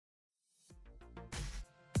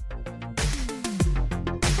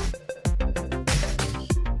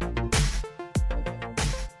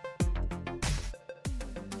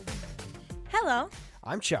Hello,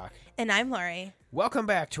 I'm Chuck. and I'm Lori. Welcome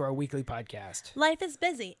back to our weekly podcast. Life is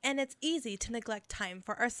busy, and it's easy to neglect time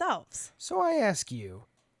for ourselves. So I ask you,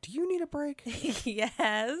 do you need a break?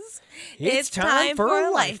 Yes, It's time for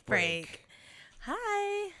a life break.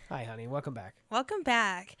 Hi, Hi, honey. Welcome back. welcome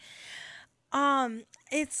back.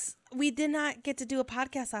 We did not get to do a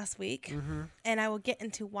podcast last week, and I will get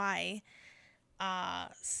into why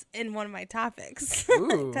in one of my topics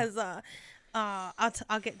Ooh. because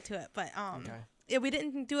I'll get into it. But Okay. yeah, we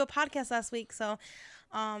didn't do a podcast last week, so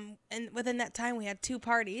and within that time we had two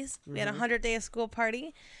parties. We had a 100-day of school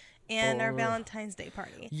party and our Valentine's Day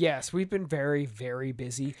party. Yes, we've been very, very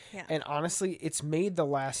busy. Yeah. And honestly, it's made the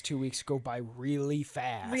last 2 weeks go by really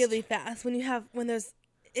fast. Really fast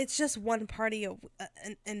it's just one party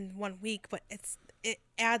in 1 week, but it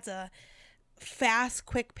adds a fast,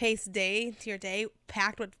 quick paced day to your day,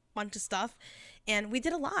 packed with a bunch of stuff. And we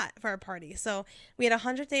did a lot for our party. So we had a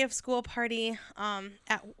 100-day of school party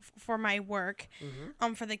for my work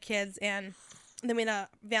for the kids, and then we had a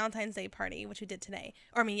Valentine's Day party, which we did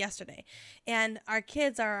yesterday. And our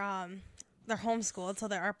kids are they're homeschooled, so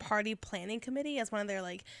they're our party planning committee as one of their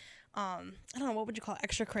I don't know, what would you call it,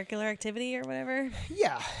 extracurricular activity or whatever.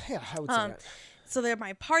 Yeah, I would say that. So they're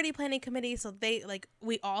my party planning committee. So they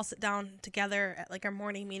we all sit down together at our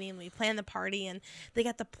morning meeting. And we plan the party, and they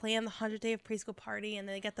get to plan the 100-day of preschool party, and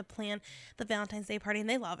they get to plan the Valentine's Day party, and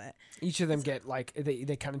they love it. Each of them get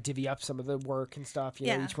they kind of divvy up some of the work and stuff. You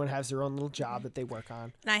know, each one has their own little job that they work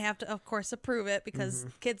on. And I have to, of course, approve it because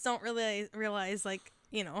kids don't really realize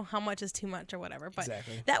how much is too much or whatever. But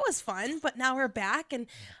Exactly. That was fun. But now we're back, and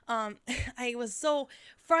I was so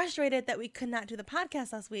frustrated that we could not do the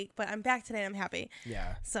podcast last week. But I'm back today, and I'm happy.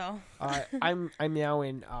 Yeah. So I'm now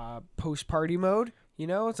in post party mode. You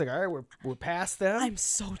know, it's like, all right, we're past them. I'm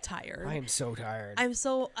so tired. I am so tired. I'm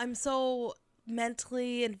so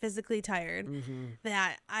mentally and physically tired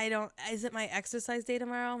that I don't. Is it my exercise day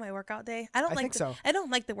tomorrow? My workout day? I think so. I don't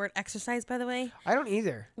like the word exercise, by the way. I don't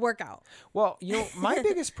either. Workout. Well, my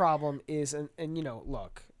biggest problem is, and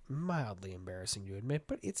look, mildly embarrassing to admit,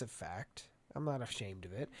 but it's a fact. I'm not ashamed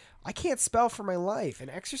of it. I can't spell for my life, and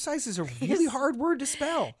exercise is a really hard word to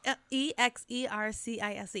spell.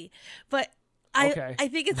 EXERCISE. But Okay. I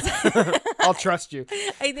think it's. I'll trust you.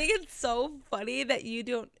 I think it's so funny that you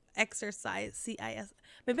don't exercise CIS.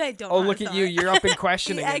 Maybe I don't. Oh, look at you! You're up in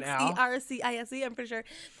questioning it now. EXERCISE. I'm pretty sure,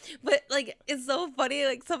 but it's so funny.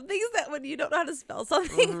 Some things that when you don't know how to spell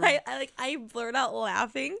something, I blurt out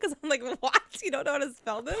laughing because I'm like, "What? You don't know how to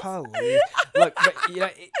spell this?" Holy. Look, but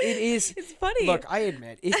it is. It's funny. Look, I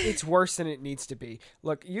admit it's worse than it needs to be.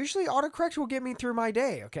 Look, usually autocorrect will get me through my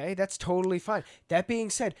day. Okay, that's totally fine. That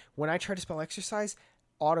being said, when I try to spell exercise,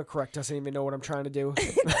 autocorrect doesn't even know what I'm trying to do.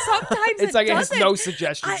 Sometimes it's it has no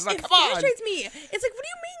suggestions. It's like, it come on. frustrates me. It's like, what do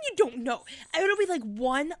you mean you don't know? It'll be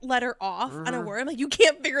one letter off on a word. I'm like, you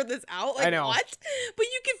can't figure this out. I know. What? But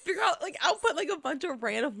you can figure out, I'll put a bunch of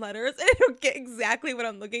random letters and it'll get exactly what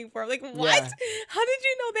I'm looking for. I'm like, what? Yeah. How did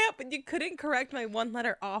you know that? But you couldn't correct my one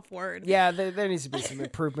letter off word. Yeah, there needs to be some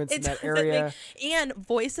improvements in that area. And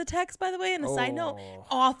voice to text, by the way, on a side note,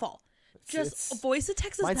 awful. Just voice to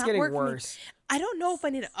text does not work worse. for me. I don't know if I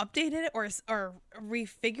need to update it or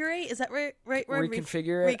refigure it. Is that right?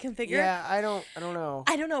 Reconfigure it. Reconfigure. Yeah, I don't know.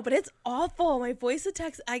 I don't know, but it's awful. My voice to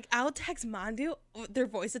text. I'll text Mandu their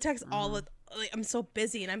voice to text all of. I'm so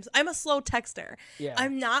busy and I'm a slow texter. Yeah.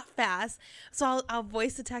 I'm not fast, so I'll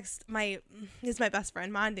voice to text he's my best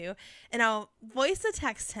friend Mandu, and I'll voice to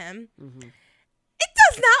text him. It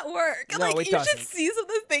does not work. No, it you doesn't. should see some of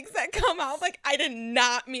the things that come out. I did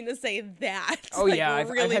not mean to say that. Oh yeah, I've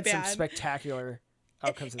had bad. some spectacular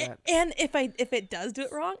outcomes of that. And if it does do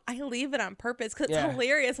it wrong, I leave it on purpose because it's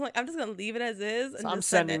hilarious. I'm just gonna leave it as is. And So I'm just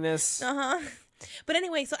sending this. But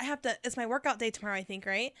anyway, so I have to. It's my workout day tomorrow, I think,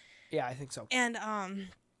 right? Yeah, I think so. And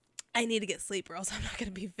I need to get sleep, or else I'm not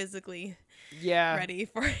gonna be physically ready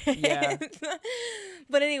for it. Yeah.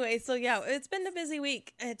 But anyway, so yeah, it's been a busy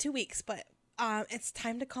week, 2 weeks, but. It's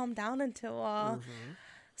time to calm down until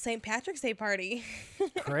St. Patrick's Day party.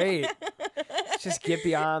 Great. Just get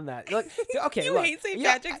beyond that. Look, okay, you hate St.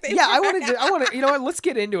 Patrick's Day. Yeah, I want to. You know what? Let's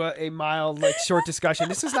get into a mild, short discussion.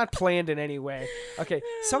 This is not planned in any way. Okay,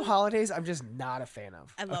 some holidays I'm just not a fan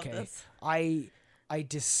of. I love this. I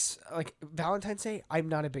Valentine's Day. I'm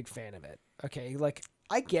not a big fan of it. Okay,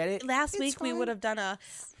 I get it. Last week we would have done a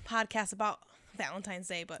podcast about Valentine's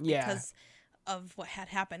Day, but because of what had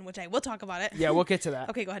happened, which I will talk about it. Yeah, we'll get to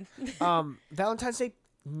that. Okay, go ahead. Valentine's Day,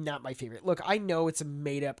 not my favorite. Look, I know it's a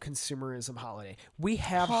made-up consumerism holiday. We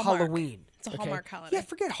have Hallmark. Halloween. It's a Hallmark holiday. Yeah,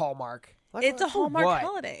 forget Hallmark. Like, It's a for Hallmark what?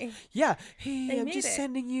 holiday. Yeah. Hey, They I'm made just it.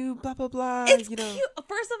 sending you blah blah blah. It's you know. cute.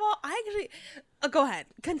 First of all, I actually go ahead,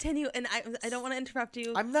 continue, and I don't want to interrupt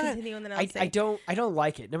you. I'm not. Continue, and then I'll I say. don't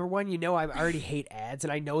like it. Number one, I already hate ads,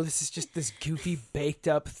 and I know this is just this goofy baked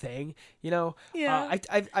up thing. Yeah.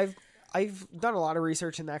 I've done a lot of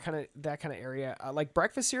research in that kind of area. Like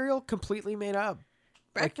breakfast cereal, completely made up.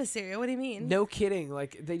 Breakfast cereal. What do you mean? No kidding.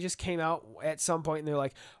 Like they just came out at some point and they're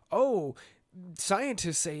like, oh,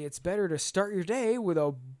 scientists say it's better to start your day with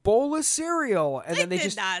a bowl of cereal. And then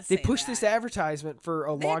they pushed this advertisement for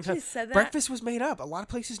a long time. Said that? Breakfast was made up. A lot of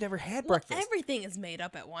places never had breakfast. Everything is made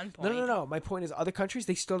up at one point. No. My point is other countries,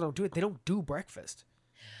 they still don't do it. They don't do breakfast.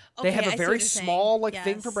 Okay, they have I a see very what you're small saying.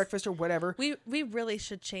 thing Yes. for breakfast or whatever. We really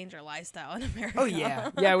should change our lifestyle in America. Oh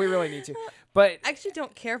yeah. Yeah, we really need to. But I actually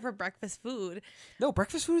don't care for breakfast food. no,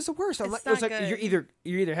 breakfast food is the worst. It's It's not like good. you're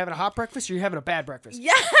either having a hot breakfast or you're having a bad breakfast.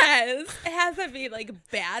 Yes, it has to be like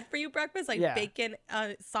bad for you breakfast, like Yeah. bacon,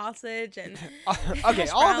 sausage, and Okay, hash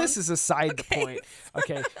all of browns. this is aside the Okay. point.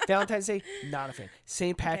 Okay, Valentine's Day, not a fan.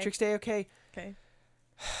 St. Patrick's Day, okay? Okay.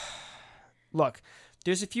 Look,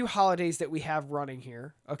 there's a few holidays that we have running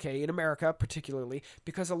here, okay, in America particularly,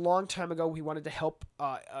 because a long time ago we wanted to help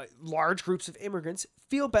large groups of immigrants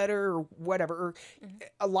feel better or whatever. Or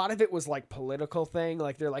a lot of it was like political thing.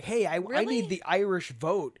 Like they're like, hey, I Really? need the Irish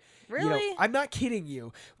vote. Really? I'm not kidding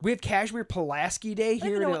you. We have Kashmir Pulaski Day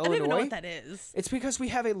here in I Illinois. don't even know what that is. It's because we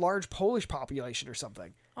have a large Polish population or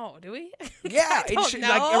something. Oh, do we? Yeah, I don't know.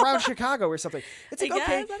 like around Chicago or something. It's like, I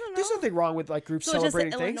okay, guess, I don't there's know. nothing wrong with like groups So just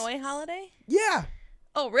celebrating an things. Illinois holiday? Yeah,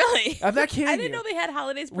 Oh, really? I'm not kidding I didn't you. know they had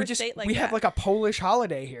holidays per state like we that. have like a Polish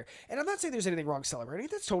holiday here, and I'm not saying there's anything wrong celebrating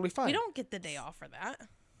it. That's totally fine. We don't get the day off for that.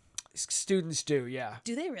 Students do, yeah.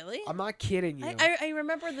 Do they really? I'm not kidding you. I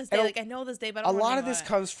remember this day. And Like I know this day, but I a don't lot remember of this what.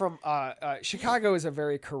 comes from Chicago is a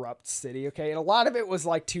very corrupt city, okay, and a lot of it was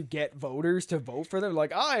like to get voters to vote for them.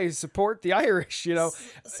 Like I support the Irish, So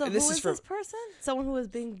And who is this person? Someone who was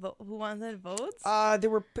who wanted votes? There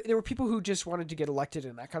were people who just wanted to get elected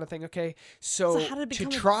and that kind of thing. Okay, so how did it to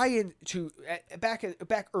become try and to back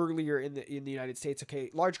earlier in the United States, okay,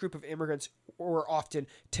 large group of immigrants were often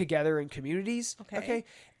together in communities. Okay.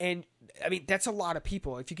 And I mean that's a lot of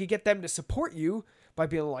people. If you could get them to support you by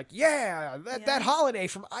being like, yeah, that holiday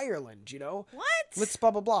from Ireland, What? let's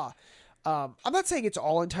blah blah blah. I'm not saying it's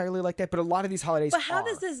all entirely like that, but a lot of these holidays. But how are.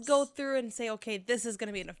 does this go through and say, okay, this is going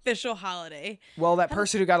to be an official holiday? Well, that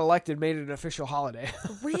person who got elected made it an official holiday.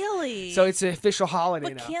 Really? So it's an official holiday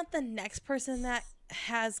But now. can't the next person that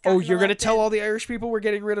has Oh, gotten you're going to elected- tell all the Irish people we're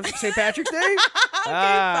getting rid of St. Patrick's Day?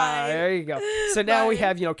 fine. There you go. So now we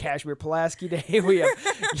Fine. have, Kashmir Pulaski Day. We have,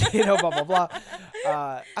 blah, blah, blah.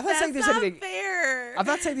 I'm not saying That's there's not anything. fair. I'm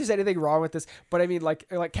not saying there's anything wrong with this, but I mean, like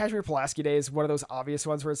Kashmir Pulaski Day is one of those obvious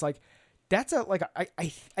ones where it's like, that's I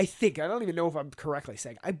think, I don't even know if I'm correctly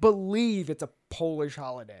saying, I believe it's a Polish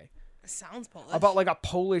holiday. Sounds Polish. About like a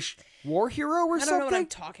Polish war hero or I don't something. know what I'm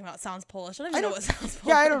talking about. Sounds Polish. I don't even know what sounds Polish.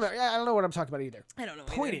 Yeah, I don't know. Yeah, I don't know what I'm talking about either. I don't know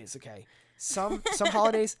Point either. is, okay, some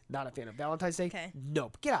holidays, not a fan of. Valentine's Day, Okay.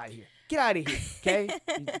 nope. Get out of here. Get out of here. Okay,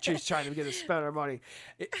 you're just trying to get us to spend our money.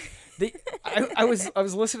 I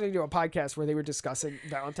was listening to a podcast where they were discussing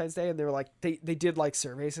Valentine's Day, and they were like they did like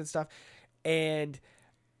surveys and stuff, and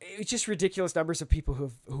it's just ridiculous numbers of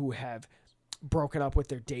people who have broken up with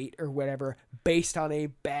their date or whatever based on a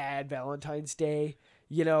bad Valentine's Day.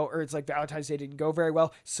 Or it's like Valentine's Day didn't go very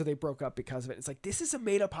well, so they broke up because of it. It's like, this is a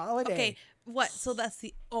made-up holiday. Okay, what? So that's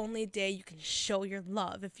the only day you can show your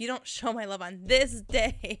love. If you don't show my love on this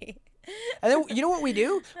day. And then, you know what we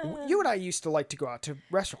do? You and I used to like to go out to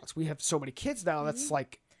restaurants. We have so many kids now, that's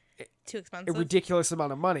like Too a expensive. ridiculous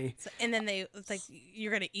amount of money. So, and then it's like,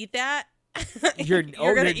 you're going to eat that? You're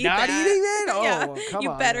gonna not eat eating that? Oh, yeah, come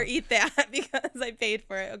you on. better eat that because I paid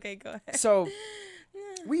for it. Okay, go ahead. So,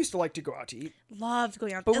 we used to like to go out to eat. Loved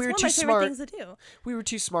going out. But It's we were one too of my favorite smart. things to do. We were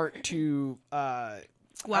too smart to...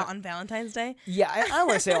 Well, on Valentine's Day. Yeah, I don't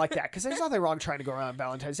want to say it like that because there's nothing wrong trying to go around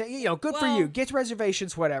Valentine's Day. Good for Well, you. Get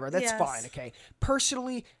reservations, whatever. That's yes. fine, okay?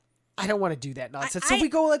 Personally, I don't want to do that nonsense. So I- we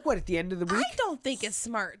go like what at the end of the week? I don't think it's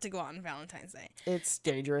smart to go out on Valentine's Day. It's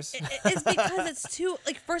dangerous. It's because it's too,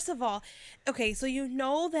 like, first of all, okay, so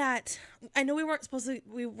that, I know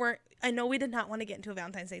I know we did not want to get into a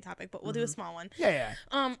Valentine's Day topic, but we'll do a small one. Yeah.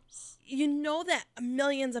 You know that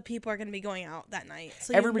millions of people are going to be going out that night.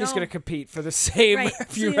 So Everybody's going to compete for the same right.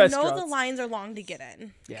 few So restaurants. the lines are long to get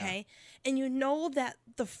in. Yeah. Okay. And you know that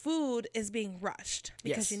the food is being rushed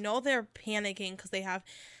because Yes. they're panicking because they have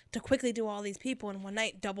to quickly do all these people in one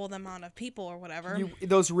night, double the amount of people or whatever.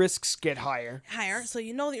 Those risks get higher. Higher. So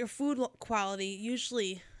that your food quality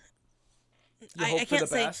usually You hope I for can't the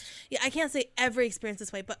say best. yeah, I can't say every experience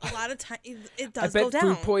this way, but a lot of time it I does bet go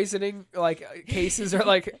down. food poisoning like cases are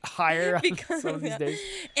like higher on some of these yeah. days.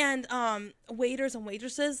 And waiters and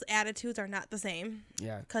waitresses attitudes are not the same.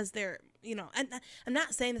 Yeah. Because they're, you know, and I'm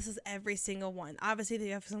not saying this is every single one. Obviously, they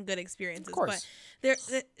have some good experiences, Of course. but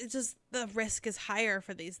it's just the risk is higher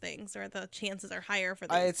for these things, or the chances are higher for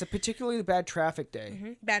these. It's a particularly bad traffic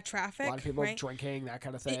day. Bad traffic. A lot of people right? drinking, that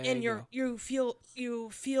kind of thing. And you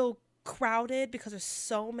feel crowded because there's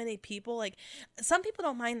so many people. Like some people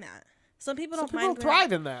don't mind that. Some people don't mind.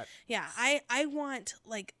 Thrive in that. Yeah, I want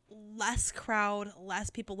like less crowd,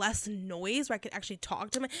 less people, less noise where I could actually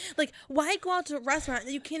talk to them. Like, why go out to a restaurant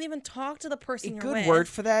that you can't even talk to the person you're with? A good word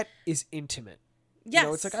for that is intimate. Yes. You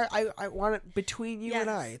know, it's like I want it between you and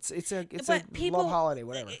I. It's a people, love holiday,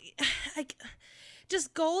 whatever. Like,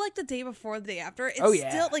 just go like the day before, the day after. It's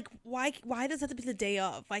still like why does it have to be the day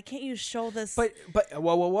of? Why can't you show this? But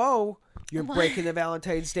whoa. You're breaking the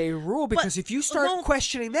Valentine's Day rule because if you start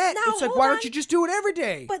questioning that, it's like, why don't you just do it every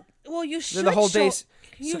day? But you should. Then the whole day's.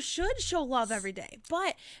 You should show love every day.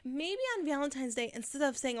 But maybe on Valentine's Day, instead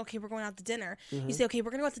of saying, okay, we're going out to dinner, you say, okay,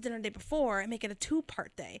 we're going to go out to dinner the day before and make it a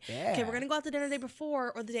 2-part day. Yeah. Okay, we're going to go out to dinner the day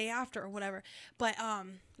before or the day after or whatever. But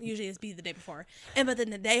usually it's be the day before. But then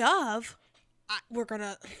the day of, we're going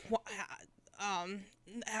to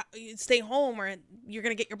stay home, or you're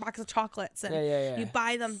going to get your box of chocolates and you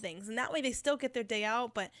buy them things. And that way they still get their day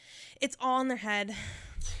out, but it's all in their head.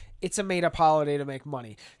 It's a made-up holiday to make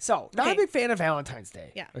money. So, not a big fan of Valentine's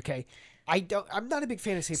Day. Yeah. Okay. I'm not a big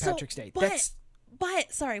fan of St. Patrick's Day.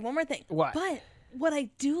 But sorry, one more thing. What? But what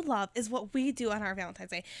I do love is what we do on our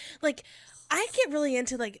Valentine's Day. Like, I get really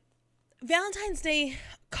into like Valentine's Day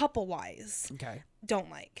couple-wise. Okay.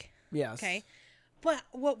 Don't like. Yes. Okay. But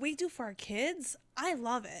what we do for our kids, I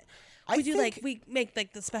love it. We make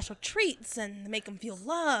like the special treats and make them feel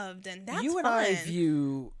loved, and that's you and fun. I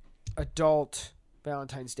view adult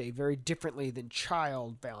Valentine's Day very differently than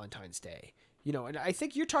child Valentine's Day. You know, and I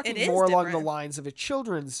think you're talking more along the lines of a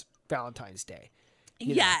children's Valentine's Day.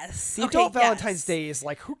 Yes. The adult Valentine's Day is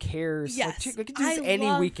like, who cares? Yes. Like, we can do this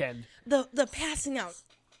any weekend. The passing out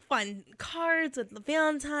fun cards with the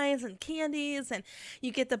Valentines and candies, and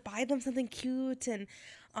you get to buy them something cute, and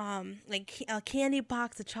like a candy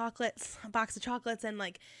box of chocolates, and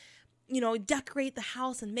like, you know, decorate the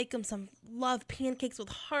house and make them some love pancakes with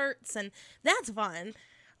hearts, and that's fun.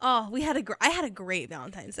 Oh, I had a great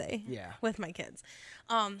Valentine's Day. Yeah. With my kids.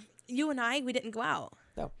 You and we didn't go out.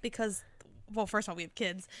 No. Because, well, first of all, we have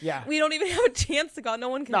kids. Yeah. We don't even have a chance to go. No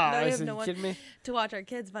one can. No one kidding me? to watch our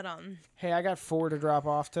kids. But hey, I got 4 to drop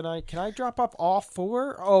off tonight. Can I drop off all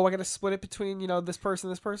 4? Oh, I got to split it between this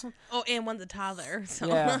person. Oh, and one's a toddler. So.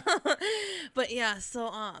 Yeah. But yeah,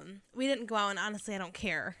 so we didn't go out, and honestly, I don't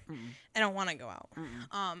care. I don't want to go out.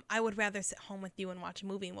 I would rather sit home with you and watch a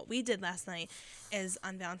movie. And what we did last night is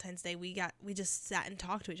on Valentine's Day, we just sat and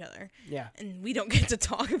talked to each other. Yeah. And we don't get to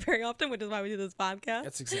talk very often, which is why we do this podcast.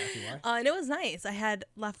 That's exactly why. And it was nice. I had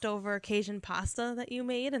leftover Cajun pasta that you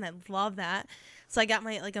made, and I love that. So I got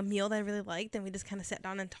a meal that I really liked, and we just kind of sat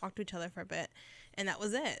down and talked to each other for a bit. And that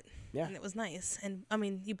was it. Yeah. And it was nice. And I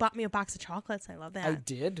mean, you bought me a box of chocolates. I love that. I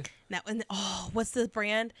did. What's the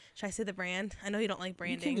brand? Should I say the brand? I know you don't like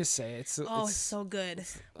branding. You can just say it. It's so good.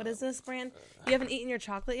 What is this brand? You haven't eaten your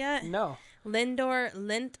chocolate yet? No. Lindor,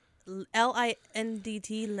 Lindt, Lindt,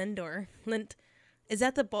 Lindor. Lindt. Is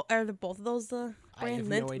that are both of those the brand? I have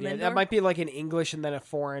Lindt, no idea. Lindor? That might be like an English and then a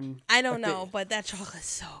foreign. I don't know, but that chocolate's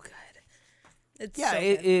so good. It's so good.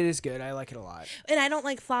 It is good. I like it a lot. And I don't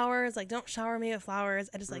like flowers. Like, don't shower me with flowers.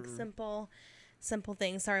 I just like simple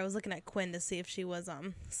things. Sorry, I was looking at Quinn to see if she was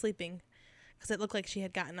sleeping, because it looked like she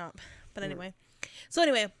had gotten up. But anyway. So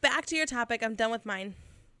anyway, back to your topic. I'm done with mine.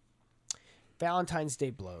 Valentine's Day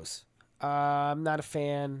blows. I'm not a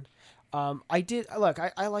fan. I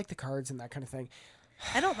like the cards and that kind of thing.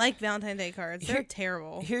 I don't like Valentine's Day cards. They're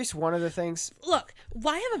terrible. Here's one of the things. Look,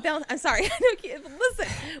 why have a Valentine? I'm sorry. Listen.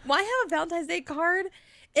 Why have a Valentine's Day card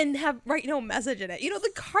and write no message in it? You know, the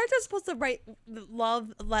cards are supposed to write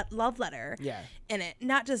love letter in it,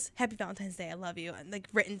 not just Happy Valentine's Day, I love you, and like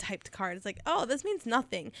written typed card. It's like, oh, this means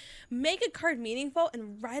nothing. Make a card meaningful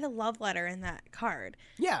and write a love letter in that card.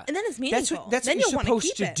 Yeah. And then it's meaningful. That's then what you're supposed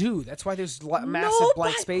keep to it. do. That's why there's massive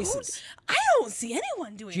blank spaces. I don't see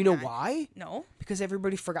anyone doing that. Do you know why? No. Because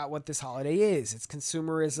everybody forgot what this holiday is. It's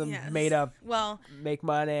consumerism made up. Well, make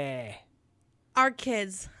money. Our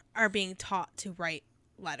kids are being taught to write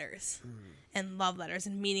letters and love letters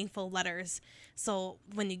and meaningful letters. So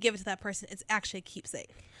when you give it to that person, it's actually a keepsake.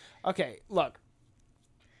 Okay, look.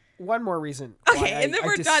 one more reason. Okay, and then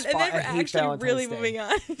we're done. And then we're I hate actually Valentine's really Day. moving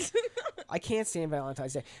on. I can't stand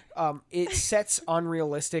Valentine's Day. It sets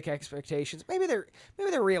unrealistic expectations. Maybe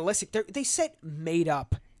they're realistic. They set made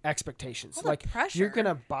up expectations. Well, the like pressure. you're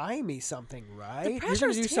gonna buy me something, right? You're pressure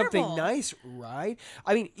gonna is do terrible. something nice, right?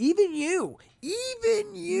 I mean, even you.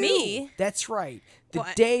 Me? That's right. The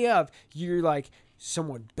Well, day of, you're like,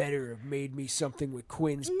 someone better have made me something with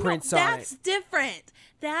Quinn's prints on it. That's different.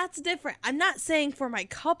 That's different. I'm not saying for my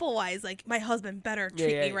couple wise, like my husband better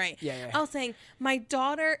treat me right. Yeah. I was saying my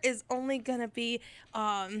daughter is only gonna be,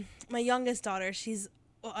 my youngest daughter. She's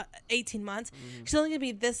 18 months. She's only gonna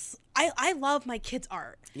be this. I love my kids'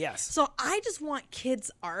 art. Yes. So I just want kids'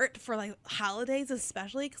 art for like holidays,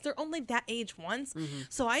 especially because they're only that age once.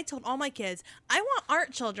 So I told all my kids, I want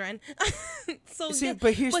art children.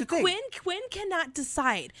 But here's the thing. Quinn cannot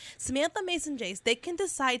decide. Samantha, Mason, Jace, they can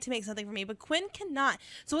decide to make something for me, but Quinn cannot.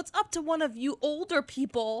 So it's up to one of you older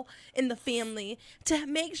people in the family to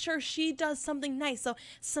make sure she does something nice. So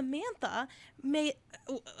Samantha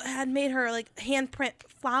had made her like handprint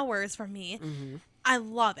flowers for me. I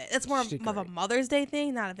love it. It's more of a Mother's Day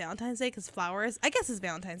thing, not a Valentine's Day, because flowers, I guess it's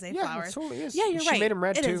Valentine's Day flowers. It totally is. Yeah, you're right. She made them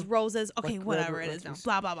red, It too. is roses. Okay, Like whatever red it is now. roses.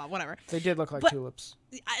 Blah, blah, blah, whatever. They did look like But tulips.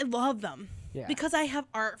 I love them. Yeah. Because I have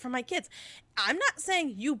art for my kids. I'm not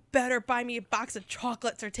saying you better buy me a box of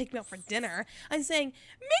chocolates or take me out for dinner. I'm saying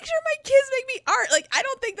make sure my kids make me art. Like, I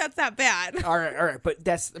don't think that's that bad. All right. But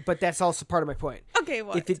that's also part of my point. Okay,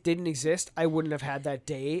 what? If it didn't exist, I wouldn't have had that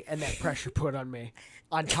day and that pressure put on me.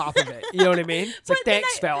 On top of it, you know what I mean? It's like,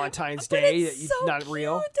 thanks, Valentine's Day. It's so not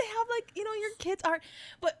real. cute to have, like, your kids' art.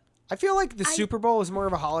 But I feel like the Super Bowl is more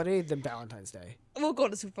of a holiday than Valentine's Day. we'll go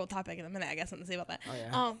to Super Bowl topic in a minute. I got something to say about that. Oh,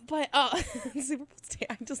 yeah? But Super Bowl Day,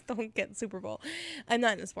 I just don't get Super Bowl. I'm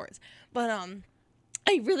not into sports. But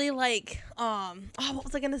I really like what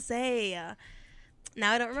was I gonna say?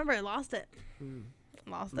 Now I don't remember. I lost it.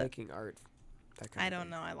 Lost it. Making art. That kind I of don't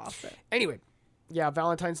thing. know. I lost it. Anyway, yeah,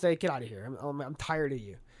 Valentine's Day. Get out of here. I'm tired of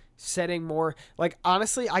you. Setting more, like,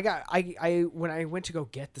 honestly, I when I went to go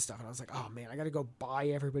get the stuff, and I was like, oh man, I gotta go buy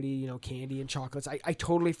everybody candy and chocolates. I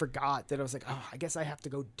totally forgot that. I was like, oh, I guess I have to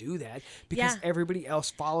go do that because everybody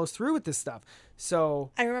else follows through with this stuff. So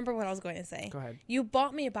I remember what I was going to say. Go ahead. You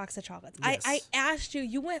bought me a box of chocolates. Yes. I asked you.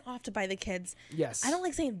 You went off to buy the kids. Yes. I don't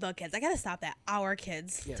like saying the kids. I gotta stop that. Our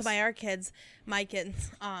kids. Yes. To buy our kids, my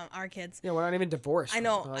kids, our kids. Yeah, we're not even divorced. I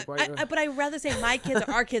know, Like, but I'd rather say my kids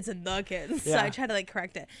or our kids than the kids. So Yeah. I try to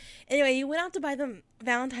correct it. Anyway, you went out to buy them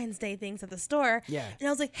Valentine's Day things at the store. Yeah. And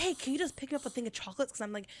I was like, hey, can you just pick me up a thing of chocolates? Because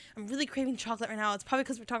I'm really craving chocolate right now. It's probably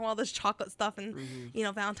because we're talking about all this chocolate stuff and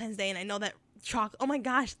Valentine's Day, and I know that chocolate. Oh my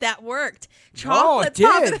gosh, that worked. Chocolate. Oh, it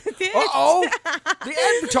did. Uh-oh. The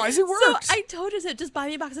advertising works. So I told you, just buy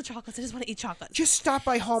me a box of chocolates. I just want to eat chocolates. Just stop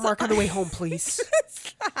by Hallmark on the way home, please.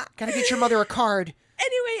 Gotta get your mother a card.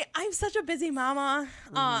 Anyway, I'm such a busy mama.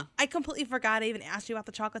 I completely forgot I even asked you about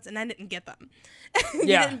the chocolates, and I didn't get them. You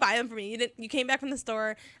didn't buy them for me. You came back from the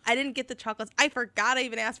store. I didn't get the chocolates. I forgot I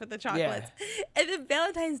even asked for the chocolates. Yeah. And then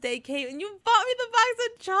Valentine's Day came, and you bought me the box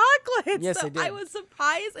of chocolates. Yes, so I did. I was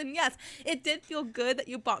surprised, and yes, it did feel good that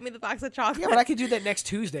you bought me the box of chocolates. Yeah, but I could do that next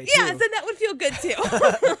Tuesday, too. Yes, and that would feel good, too.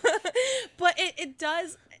 But it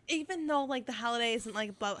does... Even though the holidays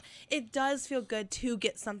and blah, it does feel good to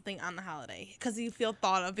get something on the holiday because you feel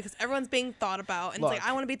thought of, because everyone's being thought about, and it's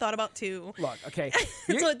I want to be thought about too. Look, okay,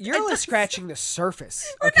 So you're only scratching the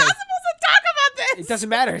surface. We're not supposed to talk about this. It doesn't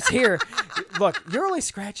matter. It's here. Look, you're only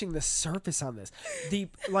scratching the surface on this. You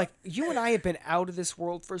and I have been out of this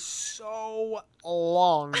world for so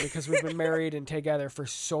long because we've been married and together for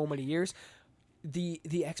so many years.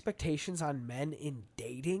 The expectations on men in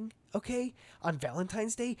dating, on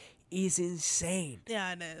Valentine's Day is insane.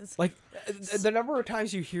 Yeah, it is. The number of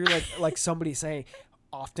times you hear like somebody saying,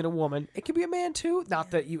 often a woman, it can be a man too. Not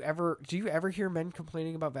that do you ever hear men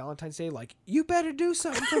complaining about Valentine's Day? Like, you better do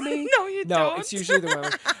something for me. No, you don't. No, it's usually the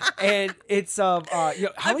women. And it's how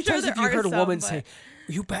many times have you heard a woman say,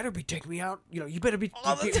 you better be taking me out. You better be.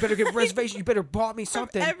 You better get a reservation. You better bought me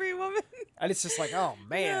something. Every woman. And it's just like, oh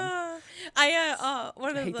man. Yeah. I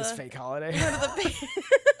hate this fake holiday. One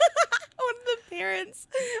of the parents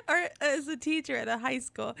is a teacher at a high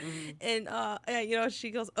school, and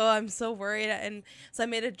she goes, "Oh, I'm so worried," and so I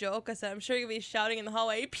made a joke. I said, "I'm sure you're gonna be shouting in the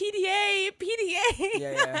hallway, PDA, PDA,"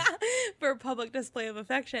 Yeah. for a public display of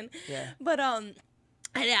affection. Yeah. But I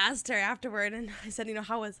asked her afterward, and I said,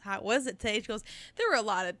 how was it today? She goes, there were a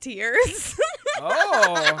lot of tears. Oh.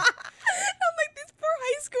 I'm like, these poor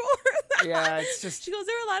high schoolers. Yeah, it's just. She goes,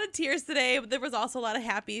 there were a lot of tears today, but there was also a lot of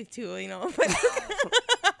happy too, But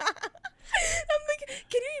I'm like,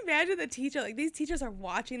 can you imagine the teacher? Like, these teachers are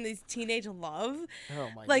watching these teenage love, Oh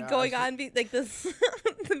my like, gosh. going on, like, this,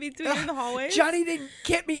 between in the hallways. Johnny didn't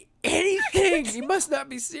get me anything. He must not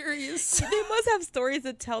be serious. They must have stories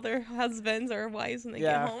to tell their husbands or wives when they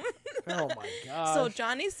get home. Oh my gosh. So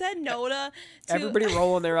Johnny said no to everybody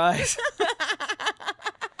rolling their eyes.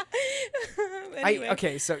 Anyway.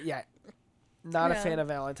 Okay, so yeah, not a fan of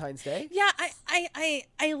Valentine's Day. Yeah,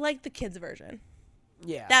 I like the kids version.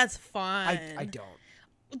 Yeah, That's fun. I don't.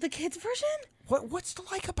 The kids version? What's to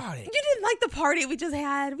like about it? You didn't like the party we just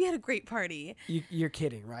had. We had a great party. You're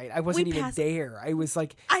kidding, right? I wasn't even there. I was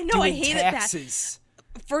like, I know, doing I hated taxes.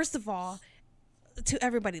 that. First of all, to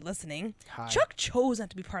everybody listening, Hi. Chuck chose not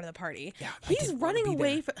to be part of the party. Yeah, he's running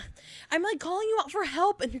away. I'm like calling you out for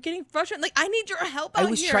help, and you're getting frustrated. Like, I need your help out I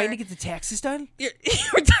was here. trying to get the taxes done. You're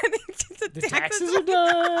trying to get The taxes are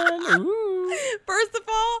done. Ooh. First of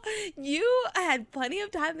all, you had plenty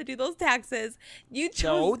of time to do those taxes. You chose.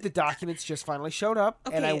 No, the documents just finally showed up,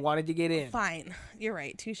 and I Okay, wanted to get in. Fine, you're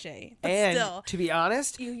right. Touche. But And still, to be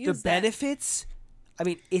honest, you the use that. benefits. I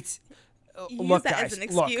mean, it's You look, use that guys. as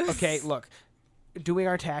an Look, excuse. okay, look. Doing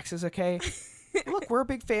our taxes, okay. Look, we're a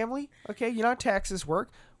big family, okay. You know how taxes work.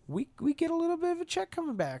 We get a little bit of a check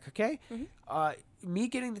coming back, okay. Mm-hmm. Me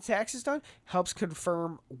getting the taxes done helps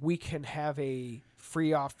confirm we can have a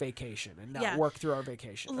free off vacation and not work through our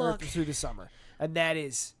vacation or Look. through the summer, and that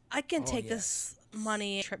is. I can take this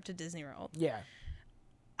money trip to Disney World. Yeah.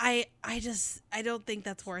 I don't think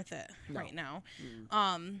that's worth it right now.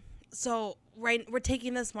 So we're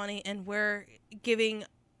taking this money and we're giving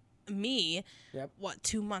me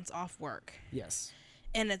 2 months off work. Yes.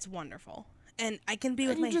 And it's wonderful. And I can be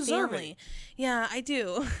with my deserve family. it. Yeah, I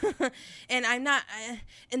do. And I'm not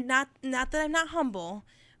not that I'm not humble,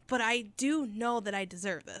 but I do know that I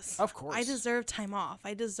deserve this. Of course. I deserve time off.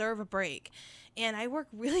 I deserve a break. And I work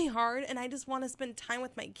really hard, and I just want to spend time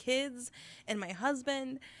with my kids and my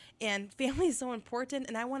husband. And family is so important,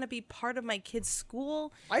 and I want to be part of my kids'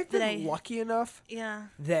 school. I've been lucky enough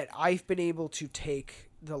that I've been able to take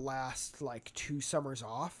the last 2 summers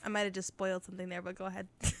off. I might have just spoiled something there, but go ahead.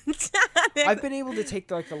 I've been able to take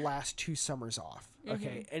the last 2 summers off.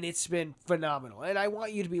 Okay. And it's been phenomenal. And I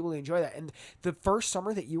want you to be able to enjoy that. And the first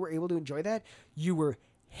summer that you were able to enjoy that, you were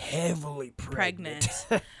heavily pregnant.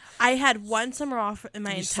 I had one summer off in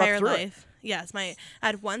my entire life. It. Yes, I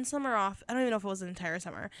had one summer off. I don't even know if it was an entire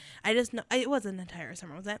summer. I just know it was an entire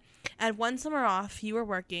summer, was it? I had one summer off. You were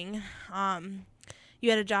working. You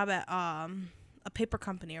had a job at a paper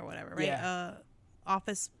company or whatever, right? Yeah.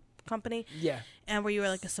 Office company. Yeah. And where you were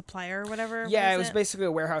like a supplier or whatever. Yeah, it was basically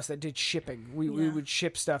a warehouse that did shipping. We would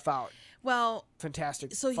ship stuff out. Well,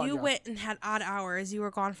 fantastic. So you went and had odd hours. You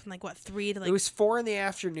were gone from 3 to It was 4 in the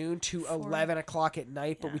afternoon to 11 o'clock at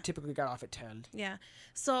night, but we typically got off at 10. Yeah.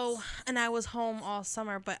 So, and I was home all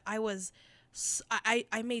summer, but I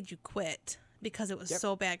made you quit because it was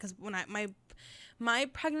so bad. Because when my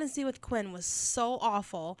pregnancy with Quinn was so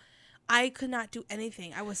awful, I could not do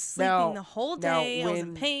anything. I was sleeping the whole day. I was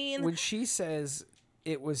in pain. When she says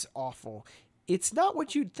it was awful, it's not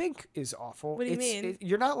what you'd think is awful. What do you mean?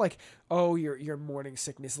 You're not like, oh, your morning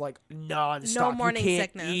sickness, nonstop. No morning you can't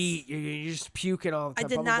sickness. Eat. You're just puking all the time. I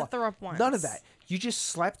did blah, blah, not blah. throw up once. None of that. You just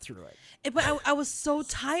slept through it. But I was so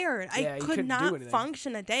tired. I could not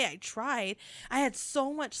function a day. I tried. I had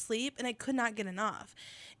so much sleep, and I could not get enough.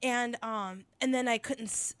 And then I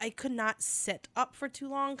could not sit up for too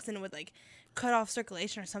long because then it would cut off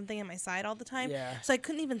circulation or something in my side all the time. Yeah. So I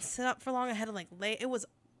couldn't even sit up for long. I had to lay. It was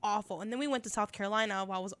awful. And then we went to South Carolina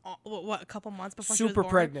while I was a couple months before she was born. Super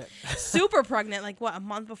pregnant. Super pregnant. A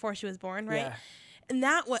month before she was born, right? Yeah. And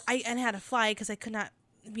I had to fly because I could not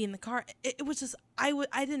be in the car. It was just I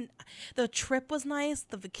didn't. The trip was nice.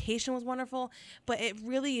 The vacation was wonderful, but it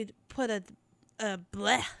really put a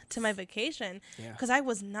bleh to my vacation because I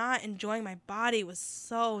was not enjoying my body. It was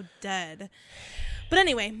so dead. But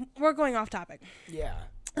anyway, we're going off topic. Yeah.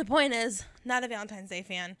 The point is, not a Valentine's Day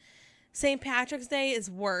fan. St. Patrick's Day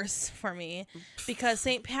is worse for me because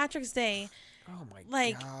St. Patrick's Day, oh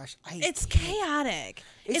my gosh, it's chaotic.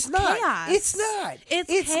 It's not. Chaos. It's not.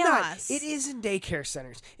 It's chaos. Not. It is in daycare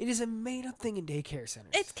centers. It is a made-up thing in daycare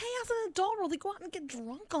centers. It's chaos in an adult world. They go out and get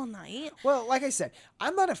drunk all night. Well, like I said,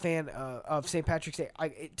 I'm not a fan of St. Patrick's Day.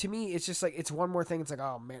 To me, it's just it's one more thing. It's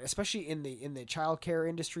oh man, especially in the childcare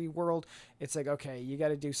industry world, it's okay, you got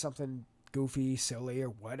to do something goofy, silly, or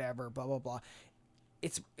whatever. Blah blah blah.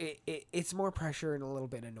 It's more pressure and a little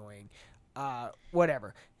bit annoying.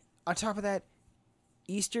 Whatever. On top of that,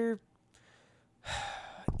 Easter.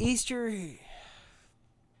 I'm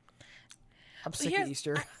sick of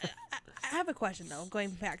Easter. have a question though. Going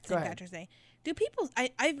back to Go St. ahead. Patrick's Day, do people?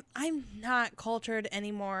 I'm not cultured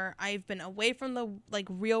anymore. I've been away from the like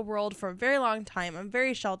real world for a very long time. I'm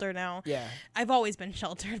very sheltered now. Yeah. I've always been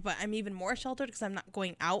sheltered, but I'm even more sheltered because I'm not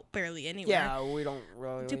going out barely anywhere. Yeah, we don't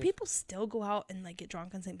really. Do people still go out and like get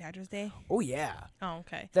drunk on St. Patrick's Day? Oh yeah. Oh,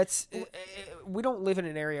 okay. That's we don't live in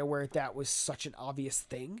an area where that was such an obvious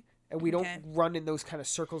thing, and we don't run in those kind of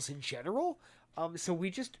circles in general. So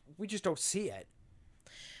we just don't see it.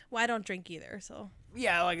 Well, I don't drink either, so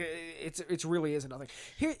Yeah, like it's really is nothing.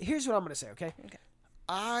 Here's what I'm gonna say. Okay.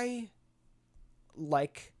 I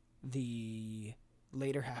like the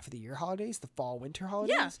later half of the year holidays, the fall winter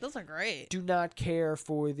holidays. yeah, those are great. Do not care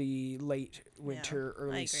for the late winter, I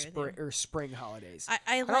early agree spring or spring holidays.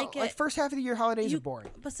 I like it. Like first half of the year holidays are boring.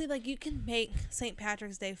 But see, like you can make St.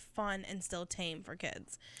 Patrick's Day fun and still tame for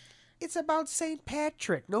kids. It's about St.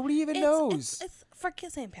 Patrick. Nobody even knows. It's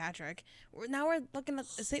forget St. Patrick. Now we're looking at,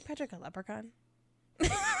 is St. Patrick a leprechaun? I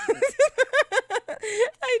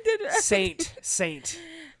did Saint,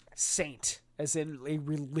 as in a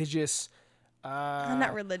religious. I'm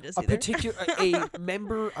not religious a either. a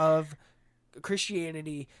member of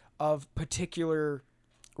Christianity of particular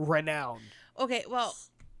renown. Okay, well,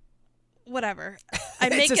 whatever.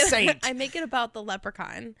 It's a saint. I make it about the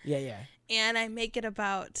leprechaun. Yeah. And I make it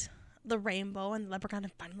about the rainbow and the leprechaun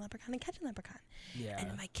and finding the leprechaun and catching the leprechaun. Yeah.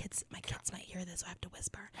 And my kids might hear this, so I have to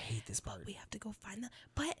whisper. I hate this part. We have to go find them.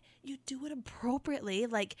 But you do it appropriately.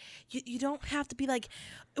 Like you don't have to be like,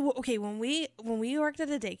 okay. When we worked at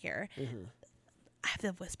a daycare, I have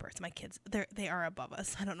to whisper to my kids. They are above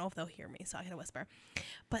us. I don't know if they'll hear me, so I gotta whisper.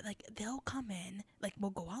 But like they'll come in, like we'll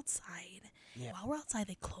go outside. Yeah. While we're outside,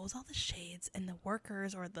 they close all the shades, and the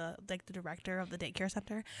workers or the director of the daycare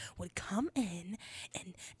center would come in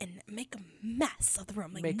and make a mess of the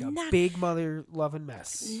room. Like Make a big mother loving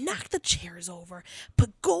mess. Knock the chairs over,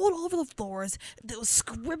 put gold all over the floors. They'll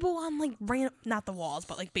scribble on like not the walls,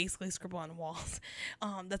 but like basically scribble on the walls.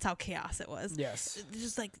 That's how chaos it was. Yes.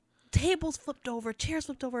 Just like tables flipped over, chairs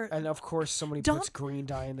flipped over. And of course, somebody puts green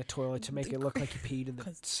dye in the toilet to make it look like you peed in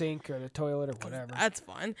the sink or the toilet or whatever. That's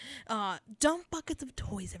fun. Dump buckets of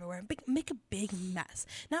toys everywhere. Make a big mess.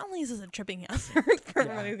 Not only is this a tripping hazard for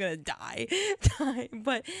everyone who's gonna die,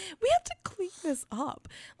 but we have to clean this up.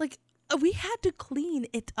 Like we had to clean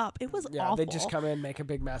it up. It was awful. They just come in, make a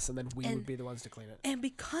big mess, and then we would be the ones to clean it. And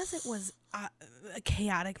because it was a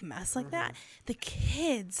chaotic mess like that, the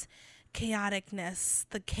kids. Chaoticness,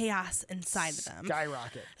 the chaos inside of them.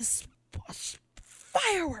 Skyrocket.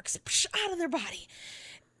 Fireworks out of their body.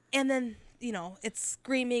 And then, it's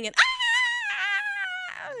screaming and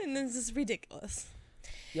this is ridiculous.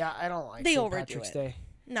 Yeah, I don't like They St. overdo Patrick's it. Day.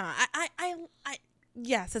 No, I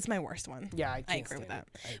yes, it's my worst one. Yeah, I agree with that.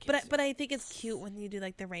 But I think it's cute when you do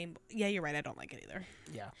like the rainbow. Yeah, you're right. I don't like it either.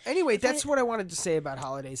 Yeah. Anyway, that's what I wanted to say about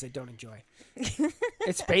holidays I don't enjoy.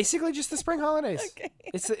 It's basically just the spring holidays. Okay.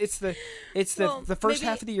 It's the first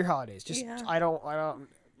half of the year holidays. Just I don't.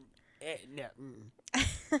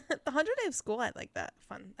 The 100 Day of School, I like that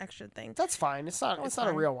fun extra thing. That's fine. It's not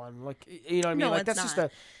a real one. Like you know what I mean? No, like it's that's not.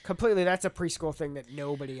 that's a preschool thing that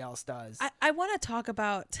nobody else does. I want to talk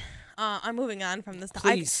about. I'm moving on from this.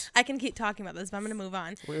 Please. I can keep talking about this, but I'm going to move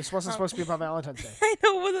on. It wasn't supposed to be about Valentine's Day. I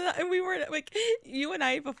know, and we were like, you and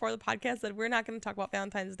I before the podcast said we're not going to talk about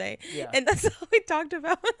Valentine's Day, and that's all we talked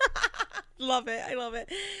about. Love it, I love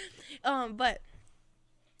it. But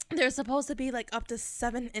there's supposed to be like up to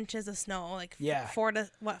 7 inches of snow, like 5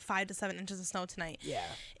 to 7 inches of snow tonight. Yeah,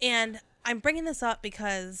 and I'm bringing this up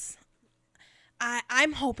because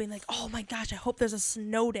I'm hoping, like, oh my gosh, I hope there's a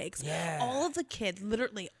snow day. All of the kids,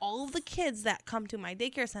 literally all of the kids that come to my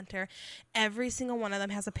daycare center, every single one of them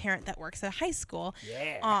has a parent that works at a high school.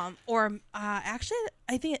 Actually,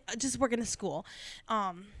 I think just working at school.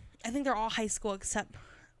 I think they're all high school except.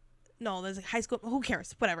 No, there's a high school. Who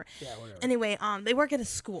cares? Whatever. Yeah, whatever. Anyway, they work at a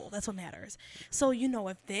school. That's what matters. So,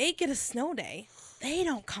 if they get a snow day, they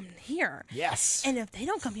don't come here. Yes. And if they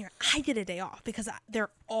don't come here, I get a day off because they're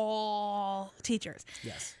all teachers.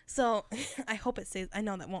 Yes. So I hope it stays. I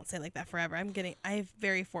know that won't stay like that forever. I'm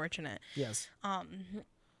very fortunate. Yes.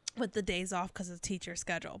 With the days off because of the teacher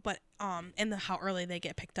schedule, but and how early they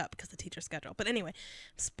get picked up because of the teacher schedule. But anyway,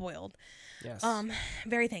 I'm spoiled. Yes.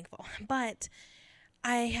 Very thankful, but.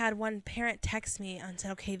 I had one parent text me and said,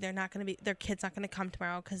 okay, their kid's not going to come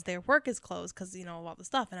tomorrow because their work is closed because, of all the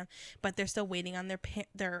stuff. But they're still waiting on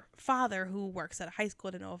their father who works at a high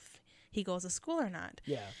school to know if he goes to school or not.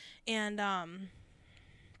 Yeah. And I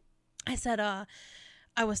said,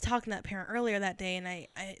 I was talking to that parent earlier that day, and I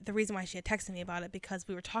the reason why she had texted me about it, because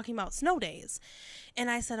we were talking about snow days.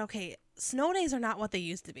 And I said, okay, snow days are not what they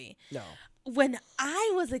used to be. No. When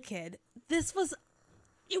I was a kid, it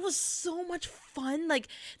was so much fun. Like,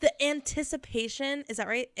 the anticipation, is that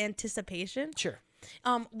right? Anticipation? Sure.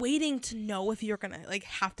 Waiting to know if you're gonna like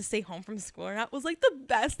have to stay home from school or not was like the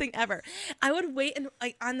best thing ever. I would wait, and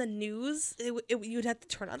like on the news, you'd have to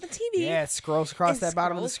turn on the TV. Yeah, it scrolls across that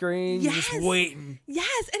bottom of the screen. Yes. You're just waiting.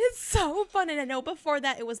 Yes, and it's so fun. And I know before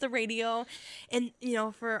that it was the radio, and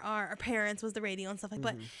for our parents was the radio and stuff like.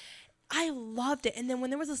 But I loved it. And then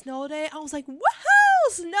when there was a snow day, I was like, woohoo!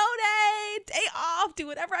 Snow day off, do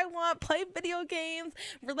whatever I want, play video games,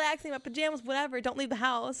 relax in my pajamas, whatever. Don't leave the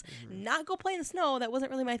house, not go play in the snow. That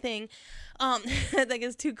wasn't really my thing. I think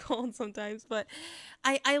it's too cold sometimes, but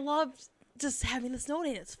I loved just having the snow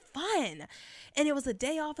day. It's fun, and it was a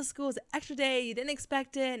day off of school. It was an extra day. You didn't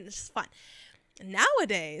expect it, and it's just fun.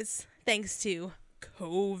 Nowadays, thanks to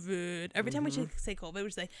COVID, every time we say COVID,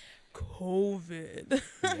 we say COVID.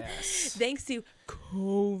 Yes. Thanks to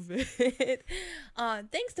COVID.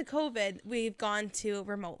 Thanks to COVID, we've gone to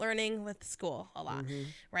remote learning with school a lot,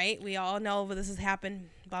 right? We all know this has happened,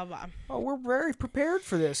 blah, blah. Oh, we're very prepared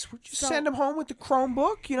for this. We just send them home with the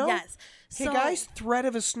Chromebook, Yes. Hey, guys, threat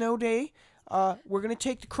of a snow day. We're going to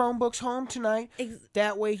take the Chromebooks home tonight.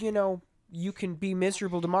 That way, you can be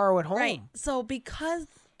miserable tomorrow at home. Right. So because...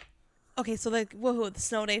 Okay, so like, woohoo, the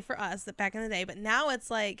snow day for us back in the day. But now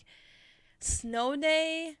it's like, snow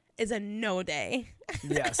day is a no day.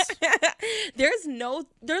 Yes. There's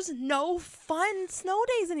no fun snow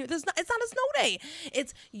days anymore. It's not a snow day.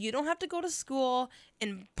 It's, you don't have to go to school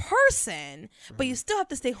in person, but you still have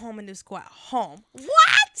to stay home and do school at home. What?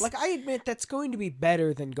 Like, I admit that's going to be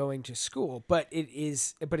better than going to school, but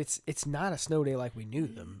it's not a snow day like we knew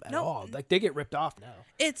them at all. Like, they get ripped off now.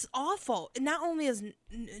 It's awful. Not only is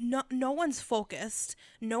no one's focused,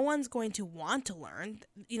 no one's going to want to learn.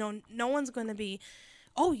 No one's going to be,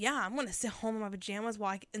 oh yeah, I'm going to sit home in my pajamas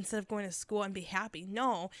instead of going to school and be happy.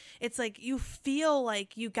 No, it's like you feel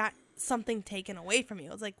like you got something taken away from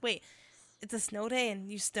you. It's like, wait, it's a snow day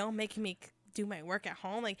and you still making me do my work at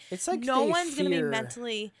home? Like, it's like no one's going to be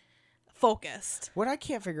mentally focused. What I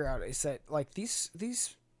can't figure out is that, like, these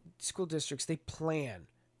school districts, they plan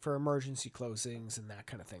for emergency closings and that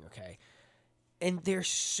kind of thing, okay? And they're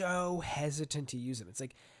so hesitant to use them. It's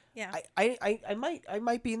like, yeah, I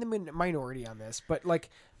might be in the minority on this, but like,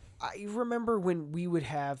 I remember when we would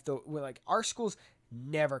have our schools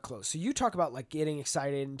never closed. So you talk about like getting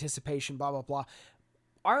excited, anticipation, blah blah blah.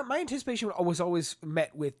 My anticipation was always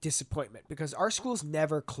met with disappointment because our schools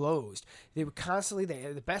never closed. They were constantly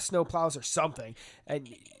the best snow plows or something, and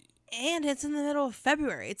it's in the middle of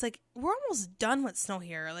February. It's like, we're almost done with snow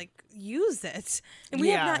here. Like, use it. And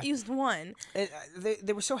we have not used one. And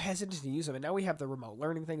they were so hesitant to use them. And now we have the remote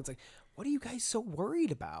learning thing. It's like, what are you guys so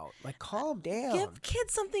worried about? Like, calm down. Give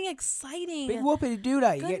kids something exciting. Big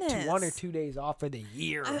whoopity-doo-dah. You get 1 or 2 days off for the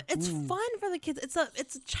year. It's fun for the kids. It's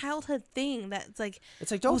a childhood thing that's like,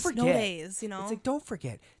 don't forget. Snow days, It's like, don't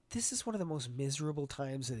forget. This is one of the most miserable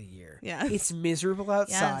times of the year. Yeah. It's miserable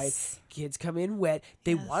outside. Yes. Kids come in wet.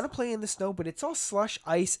 They want to play in the snow, but it's all slush,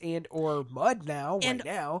 ice, and or mud right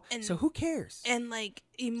now. So who cares? And like,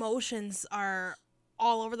 emotions are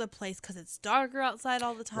all over the place because it's darker outside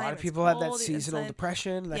all the time. A lot of people have that seasonal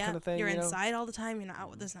depression, that kind of thing. You're inside all the time. You're not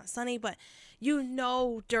out. It's not sunny, but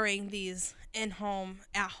during these at-home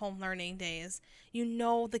learning days,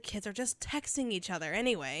 the kids are just texting each other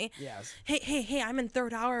anyway. Yes. Hey, I'm in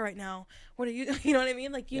third hour right now. What are you? You know what I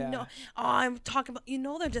mean? Like, I'm talking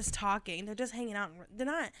about. They're just talking. They're just hanging out. They're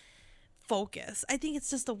not focused. I think it's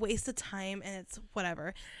just a waste of time, and it's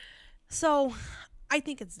whatever. So, I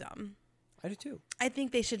think it's dumb. I do too. I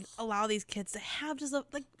think they should allow these kids to have just let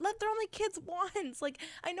their only kids once. Like,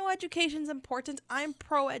 I know education's important. I'm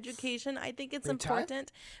pro education. I think it's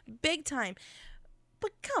important. Big time.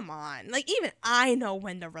 But come on. Like, even I know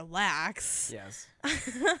when to relax. Yes.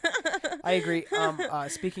 I agree.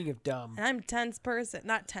 Speaking of dumb. And I'm a tense person.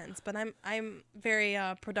 Not tense, but I'm very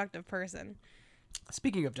productive person.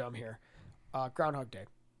 Speaking of dumb here. Groundhog Day.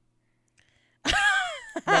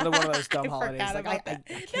 Another one of those dumb holidays. Like, I can't.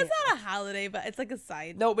 That's not a holiday, but it's like a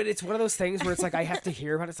side. No, but it's one of those things where it's like I have to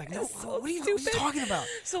hear about it. It's like, no, so what are you talking about?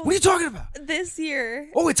 So what are you talking about? This year.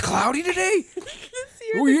 Oh, it's cloudy today? This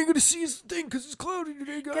year. Oh, you ain't going to see this thing because it's cloudy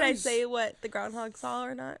today, guys. Can I say what the groundhog saw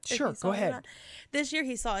or not? Sure, go ahead. This year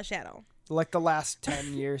he saw a shadow. Like the last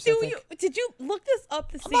 10 years, Did you look this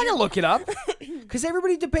up to see? I'm not going to look it up. Because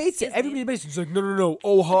everybody debates it. Everybody debates it. It's like, no.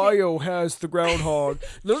 Ohio has the groundhog.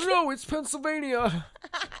 No, it's Pennsylvania.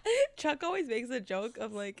 Chuck always makes a joke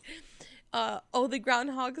of like, the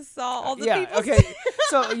groundhog saw all the yeah, people. okay.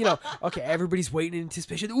 So, everybody's waiting in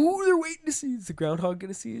anticipation. Ooh, they're waiting to see, is the groundhog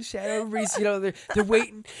going to see his shadow? Everybody's, they're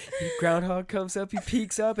waiting. The groundhog comes up, he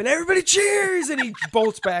peeks up, and everybody cheers, and he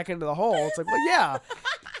bolts back into the hole. It's like, well, yeah.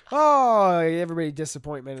 Oh, everybody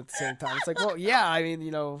disappointment at the same time. It's like, well, yeah, I mean,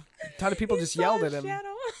 a ton of people just yelled at him. Shadow.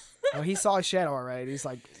 Oh, he saw a shadow, all right. He's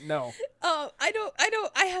like, no. Oh,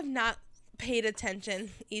 I have not paid attention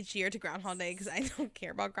each year to Groundhog Day because I don't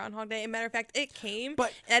care about Groundhog Day. As a matter of fact, it came,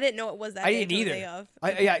 but I didn't know it was that. I day didn't either. The day of.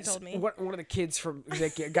 Yeah, told me. One of the kids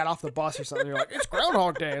got off the bus or something. They're like, it's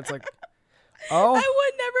Groundhog Day. It's like, oh, I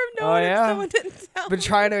would never have known if someone didn't tell Been me.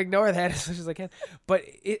 trying to ignore that as much as I can, but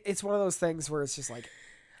it's one of those things where it's just like,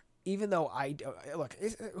 even though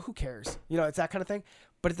who cares? It's that kind of thing.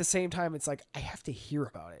 But at the same time, it's like, I have to hear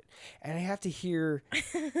about it. And I have to hear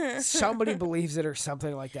somebody believes it or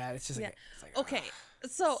something like that. It's just like, okay.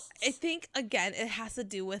 So I think, again, it has to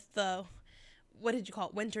do with what did you call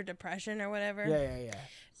it? Winter depression or whatever? Yeah.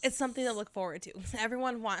 It's something to look forward to.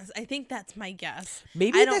 Everyone wants. I think that's my guess.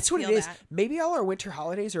 Maybe that's what it is. Maybe all our winter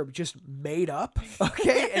holidays are just made up,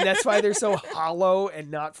 okay? And that's why they're so hollow and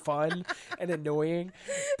not fun and annoying.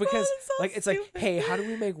 Because it's like, hey, how do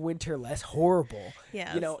we make winter less horrible?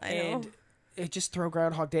 Yeah, and it just throw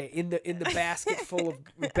Groundhog Day in the basket full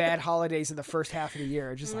of bad holidays in the first half of the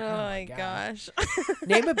year. Just like, oh my gosh.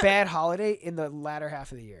 Name a bad holiday in the latter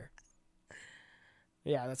half of the year.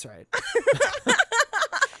 Yeah, that's right.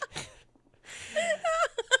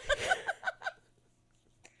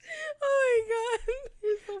 Oh my god,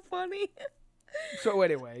 you're so funny. So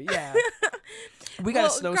anyway, yeah, we got a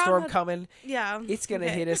snowstorm coming. Yeah, it's gonna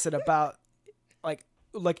hit us at about like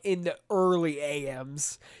in the early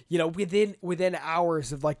AMs. Within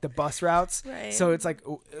hours of like the bus routes. Right. So it's like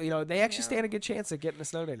they actually stand a good chance of getting a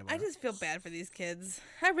snow day tomorrow. I just feel bad for these kids.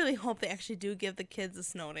 I really hope they actually do give the kids a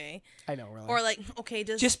snow day. I know, really. Or okay,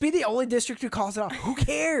 just be the only district who calls it off. Who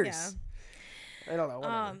cares? Yeah. I don't know.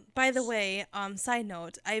 Whatever. By the way, side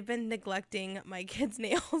note, I've been neglecting my kids'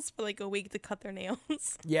 nails for like a week to cut their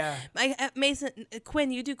nails. Yeah.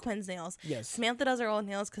 Quinn, you do Quinn's nails. Yes. Samantha does her own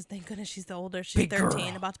nails because thank goodness she's the older. She's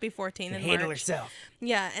 13, about to be 14 in handle March. herself.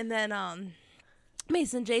 Yeah, and then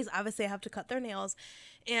Mason Jay's obviously have to cut their nails,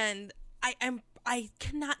 and I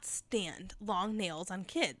cannot stand long nails on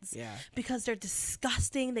kids. Yeah. Because they're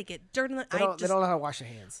disgusting. They get dirt in them. They don't know how to wash their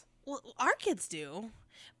hands. Well, our kids do.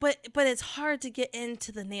 But it's hard to get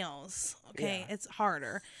into the nails. Okay, Yeah. It's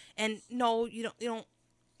harder. And no, you don't.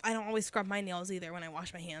 I don't always scrub my nails either when I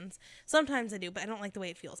wash my hands. Sometimes I do, but I don't like the way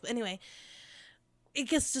it feels. But anyway, it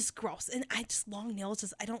gets just gross. And long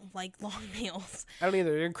nails. I don't like long nails. I don't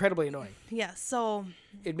either. They're incredibly annoying. Yeah. So.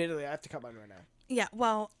 Admittedly, I have to cut mine right now. Yeah.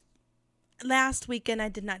 Well, last weekend I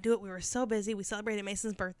did not do it. We were so busy. We celebrated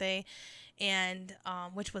Mason's birthday, and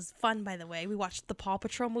which was fun, by the way. We watched the Paw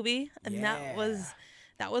Patrol movie, and that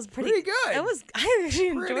was pretty good. I actually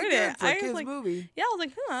enjoyed it. For a kid's movie. Yeah, I was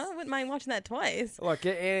like, I wouldn't mind watching that twice. Look, it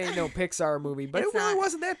ain't no Pixar movie, but it really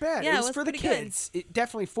wasn't that bad. Yeah, it was for the kids.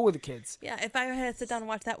 Definitely for the kids. Yeah, if I had to sit down and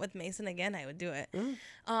watch that with Mason again, I would do it.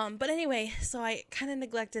 Mm. But anyway, so I kind of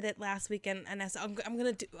neglected it last weekend, and I said, I'm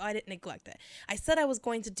going to do I didn't neglect it. I said I was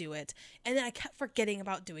going to do it, and then I kept forgetting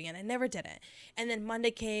about doing it. I never did it. And then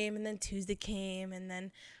Monday came, and then Tuesday came, and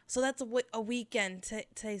then, so that's a weekend.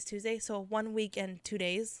 Today's Tuesday, so 1 week and 2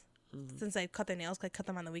 days. Since I cut their nails, I cut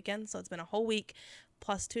them on the weekend, so it's been a whole week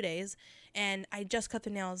plus 2 days, and I just cut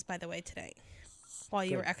their nails, by the way, today, while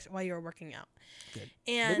you were working out. Good.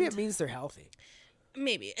 And maybe it means they're healthy.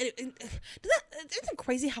 Maybe. Isn't it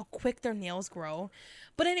crazy how quick their nails grow?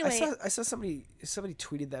 But anyway, I saw somebody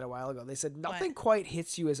tweeted that a while ago. They said nothing quite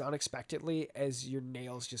hits you as unexpectedly as your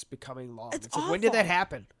nails just becoming long. It's like, when did that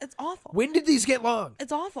happen? It's awful. When did these get long?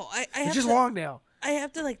 It's awful. They're just long now. I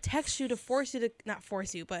have to text you to force you to, not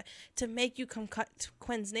force you, but to make you come cut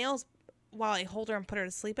Quinn's nails while I hold her and put her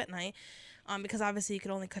to sleep at night. Because obviously you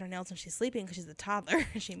can only cut her nails when she's sleeping because she's a toddler.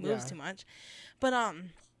 She moves too much. But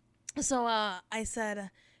so I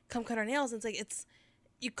said, come cut her nails. And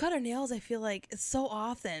you cut her nails, I feel like it's so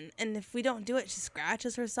often. And if we don't do it, she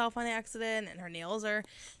scratches herself on accident and her nails are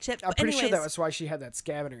chipped. I'm pretty sure that was why she had that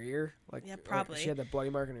scab in her ear. Yeah, probably. She had that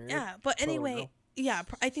bloody mark in her ear. Yeah, but anyway, yeah,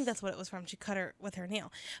 I think that's what it was from. She cut her with her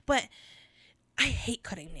nail. But I hate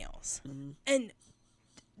cutting nails. Mm-hmm. And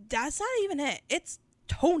that's not even it. It's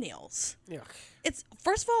toenails. Yeah. It's,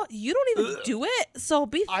 first of all, you don't even do it, so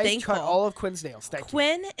be thankful. I cut all of Quinn's nails. Thank you.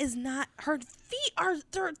 Quinn is not, her feet are,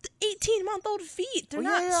 they're 18-month-old feet. They're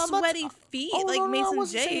not sweaty feet like Mason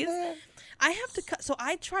Jay's. I have to cut. So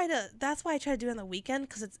I try to. That's why I try to do it on the weekend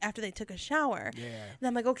because it's after they took a shower. Yeah. And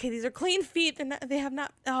I'm like, okay, these are clean feet. They have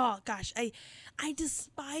not. Oh gosh, I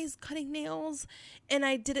despise cutting nails, and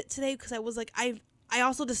I did it today because I was like, I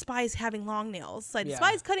also despise having long nails. So I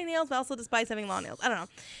despise cutting nails, but I also despise having long nails. I don't know.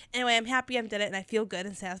 Anyway, I'm happy I did it, and I feel good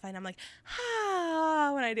and satisfied. And I'm like,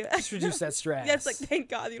 when I do it. Just reduce that stress. Yeah, it's like, thank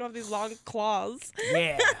God you don't have these long claws.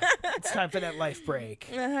 Yeah. It's time for that life break.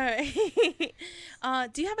 All right.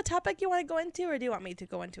 Do you have a topic you want to go into, or do you want me to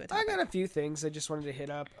go into a topic? I got a few things I just wanted to hit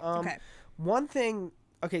up. Okay. One thing,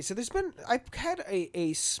 so I've had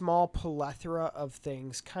a small plethora of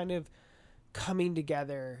things kind of coming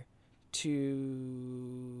together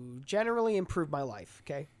to generally improve my life,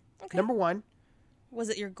 okay? Number one. Was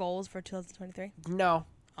it your goals for 2023? No.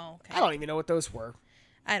 Oh, okay. I don't even know what those were.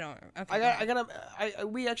 I don't. Okay.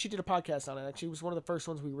 We actually did a podcast on it. Actually, it was one of the first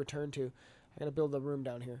ones we returned to. I got to build a room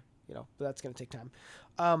down here, but that's going to take time.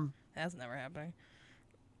 That's never happening.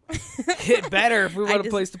 It better if we want a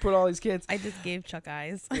place to put all these kids. I just gave Chuck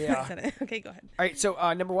eyes. Yeah. Okay, go ahead. All right, so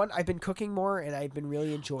number one, I've been cooking more, and I've been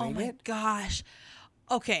really enjoying it. Oh my gosh.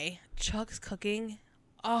 Okay, Chuck's cooking.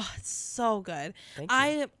 Oh, it's so good. Thank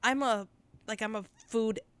you. I'm a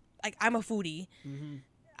foodie. Mm-hmm.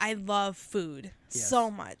 I love food so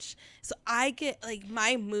much. So I get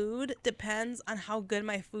my mood depends on how good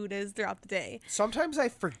my food is throughout the day. Sometimes I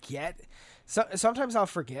forget. Sometimes I'll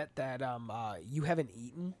forget that you haven't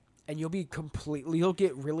eaten, and you'll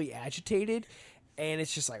get really agitated. And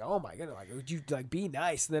it's just like, oh my goodness, would you be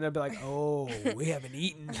nice? And then I'd be like, oh, we haven't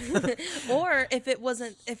eaten. Or if it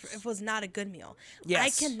was not a good meal. Yes. I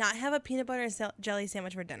cannot have a peanut butter and jelly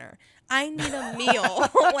sandwich for dinner. I need a meal.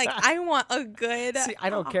 I want a good. See, I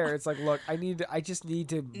don't care. It's like, look, I just need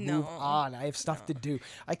to move on. I have stuff to do.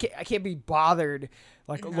 I can't be bothered.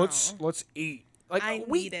 Let's eat.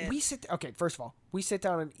 We sit. Okay, first of all, we sit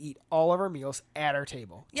down and eat all of our meals at our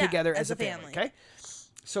table together as a family. Okay,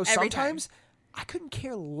 so sometimes I couldn't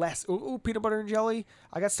care less. Ooh, peanut butter and jelly.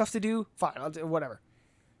 I got stuff to do. Fine, I'll do whatever.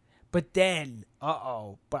 But then,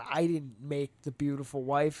 but I didn't make the beautiful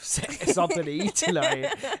wife something to eat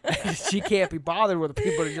tonight. She can't be bothered with a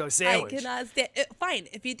peanut butter and jelly sandwich. I cannot stand it. Fine,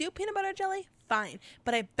 if you do peanut butter and jelly, fine.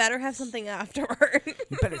 But I better have something afterward.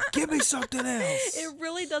 You better give me something else. It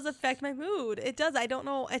really does affect my mood. It does. I don't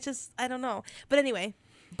know. I don't know. But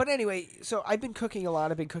anyway, so I've been cooking a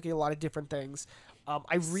lot. I've been cooking a lot of different things.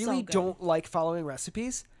 I really don't like following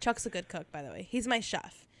recipes. Chuck's a good cook, by the way. He's my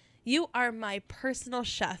chef. You are my personal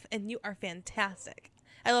chef, and you are fantastic.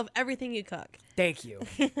 I love everything you cook. Thank you.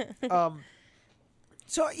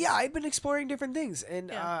 So yeah, I've been exploring different things,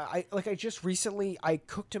 and I just recently I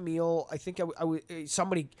cooked a meal. I think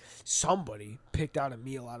somebody picked out a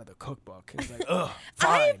meal out of the cookbook. It's like, ugh,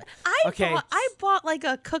 fine. I bought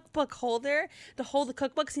a cookbook holder to hold the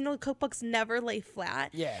cookbooks. You know, cookbooks never lay flat.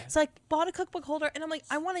 Yeah. So I bought a cookbook holder, and I'm like,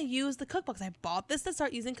 I want to use the cookbooks. I bought this to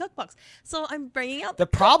start using cookbooks. So I'm bringing out the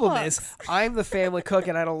problem cookbooks. is I'm the family cook,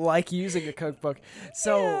 and I don't like using a cookbook.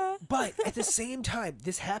 So, but at the same time,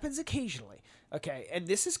 this happens occasionally. Okay, and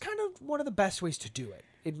this is kind of one of the best ways to do it,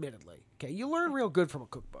 admittedly. Okay, you learn real good from a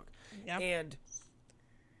cookbook. Yep. And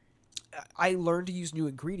I learned to use new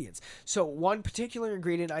ingredients. So one particular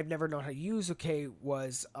ingredient I've never known how to use,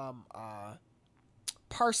 was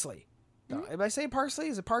parsley. Mm-hmm. Am I saying parsley?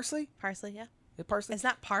 Is it parsley? Parsley, yeah. Is it parsley? It's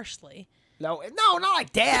not parsley. No, not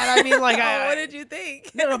like that. I mean, what did you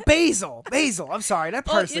think? No, basil. Basil. I'm sorry, not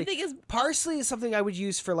parsley. You think it's parsley is something I would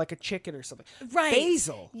use for a chicken or something. Right.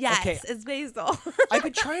 Basil. Yes, okay. It's basil. I've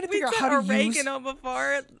been trying to figure out how to use oregano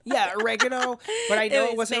before. Yeah, oregano, but I know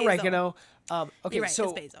it wasn't basil. Oregano. Okay, You're right, so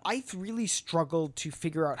it's basil. I've really struggled to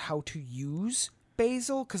figure out how to use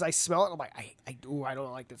basil because I smell it. I'm like, I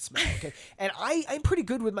don't like that smell. Okay, and I'm pretty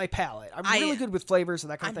good with my palate. I'm really good with flavors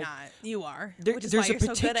and that kind of thing. I'm not. You are. Which is why you're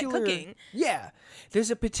so good at cooking. Yeah,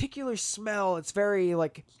 there's a particular smell. It's very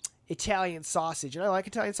Italian sausage, and I like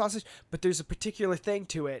Italian sausage, but there's a particular thing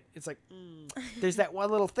to it. It's like there's that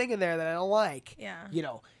one little thing in there that I don't like. Yeah.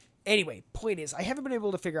 Anyway, point is, I haven't been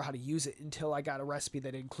able to figure out how to use it until I got a recipe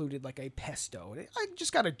that included a pesto. I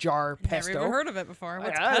just got a jar of pesto. Never even heard of it before.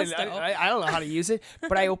 What's pesto? pesto? I don't know how to use it,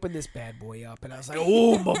 but I opened this bad boy up and I was like,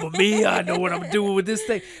 oh, mamma mia, I know what I'm doing with this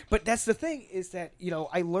thing. But that's the thing is that,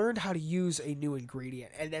 I learned how to use a new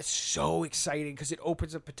ingredient, and that's so exciting because it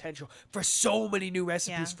opens up potential for so many new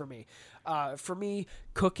recipes for me. For me,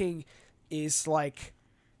 cooking is like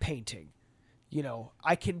painting.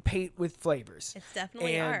 I can paint with flavors. It's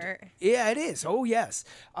definitely art. Yeah, it is. Oh, yes.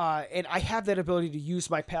 And I have that ability to use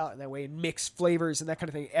my palette in that way and mix flavors and that kind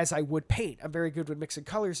of thing as I would paint. I'm very good with mixing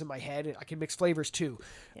colors in my head, and I can mix flavors too.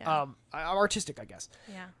 Yeah. I'm artistic, I guess.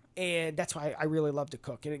 Yeah. And that's why I really love to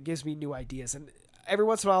cook, and it gives me new ideas. And every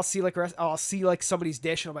once in a while, I'll see like somebody's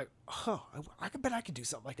dish, and I'm like, I bet I could do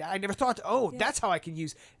something like that. I never thought, that's how I can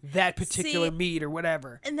use that particular meat or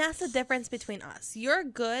whatever. And that's the difference between us. You're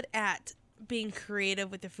good at being creative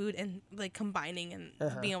with the food and like combining and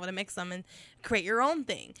being able to mix them and create your own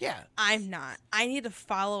thing. Yeah. I'm not. I need to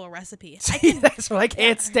follow a recipe. That's what I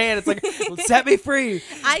can't stand. It's like, set me free.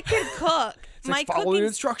 I can cook. It's follow the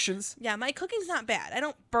instructions. Yeah, my cooking's not bad. I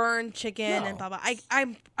don't burn chicken and blah blah.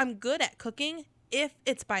 I'm good at cooking if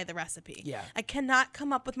it's by the recipe. Yeah. I cannot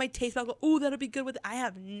come up with my taste. I'll go, oh, that'll be good with it. I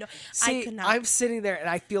have no. See, I cannot. I'm sitting there and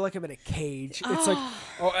I feel like I'm in a cage. It's like,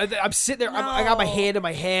 I'm sitting there. I got my hand in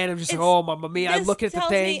my hand. I'm just like, oh, mamma mia. I'm looking at the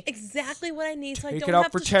thing. Me exactly what I need, so I don't Take it out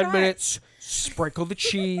have for to 10 stress. minutes. Sprinkle the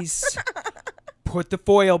cheese. Put the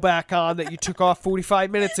foil back on that you took off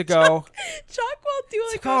 45 minutes ago. Chuck will do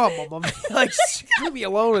like, oh, mamma mia. Like, leave me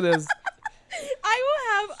alone with this.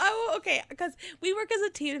 Okay, because we work as a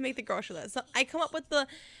team to make the grocery list. So I come up with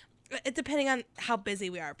depending on how busy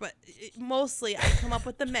we are, but mostly I come up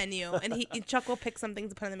with the menu, and Chuck will pick some things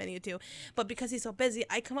to put on the menu too. But because he's so busy,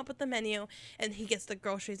 I come up with the menu, and he gets the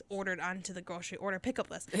groceries ordered onto the grocery order pickup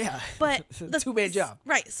list. Yeah, but it's a two-man job.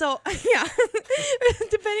 Right, so, yeah,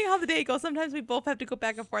 depending how the day goes, sometimes we both have to go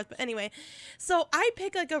back and forth. But anyway, so I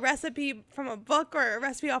pick like a recipe from a book or a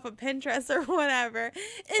recipe off of Pinterest or whatever.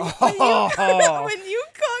 And when you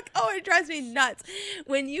cook, it drives me nuts.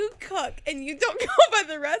 When you cook and you don't go by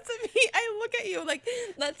the recipe, I look at you like,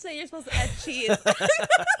 let's say you're supposed to add cheese. You're not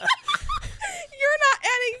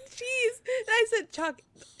adding cheese. And I said, Chuck,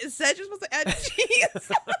 it said you're supposed to add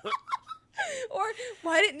cheese. Or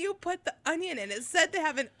why didn't you put the onion in? It said to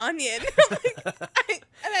have an onion.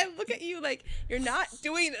 And I look at you like, you're not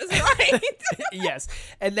doing this right. Yes,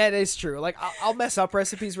 and that is true. Like I'll mess up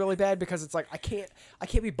recipes really bad because it's like I can't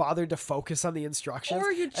be bothered to focus on the instructions.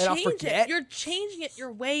 Or you change it. You're changing it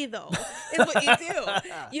your way though. Is what you do.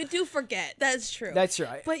 You do forget. That's true. That's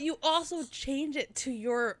right. But you also change it to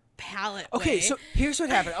your palate. Okay, way. so here's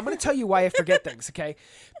what happened. I'm going to tell you why I forget things, okay?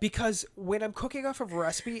 Because when I'm cooking off of a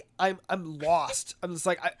recipe, I'm lost. I'm just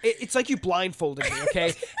like, it's like you blindfolded me,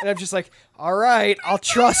 okay? And I'm just like, all right, I'll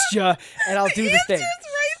trust you, and I'll do the thing. It's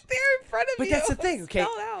right there in front of But you. that's the thing, okay?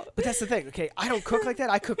 Out. But that's the thing, okay? I don't cook like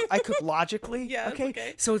that. I cook logically, Yeah,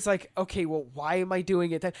 okay? So it's like, okay, well, why am I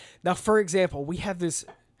doing it then? Now, for example, we have this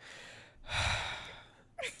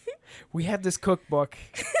cookbook.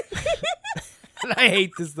 And I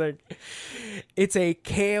hate this thing. It's a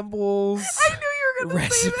Campbell's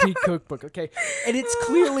recipe cookbook, okay? And it's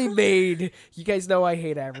clearly made, you guys know I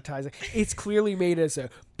hate advertising. It's clearly made as a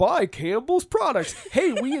buy Campbell's products.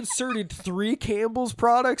 Hey, we inserted 3 Campbell's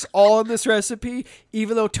products all in this recipe,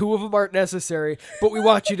 even though 2 of them aren't necessary, but we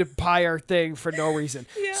want you to buy our thing for no reason.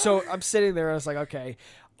 Yeah. So I'm sitting there and I was like, okay,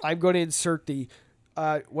 I'm going to insert the,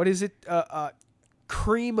 what is it?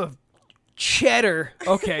 Cream of cheddar.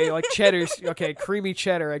 Okay, like cheddar's. Okay, creamy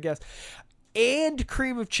cheddar, I guess. And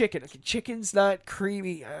cream of chicken. Okay, chicken's not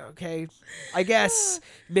creamy. Okay, I guess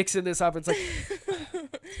mixing this up, it's like,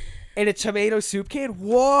 and a tomato soup can.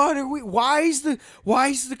 What are we? Why is the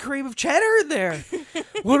cream of cheddar in there?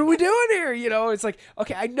 What are we doing here? You know, it's like,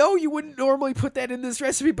 okay, I know you wouldn't normally put that in this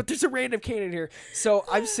recipe, but there's a random can in here. So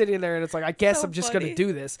I'm sitting there, and it's like, I guess I'm just gonna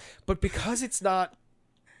do this. But because it's not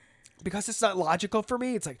logical for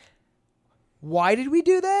me, it's like, why did we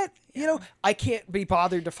do that? You know, I can't be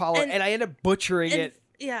bothered to follow it, and I end up butchering it.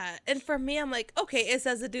 Yeah, and for me, I'm like, okay, it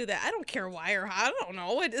says to do that. I don't care why or how. I don't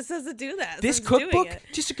know. It says to do that. This cookbook,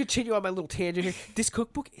 just to continue on my little tangent here, this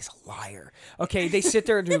cookbook is a liar. Okay, they sit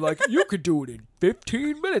there and do like, you could do it in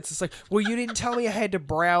 15 minutes. It's like, well, you didn't tell me I had to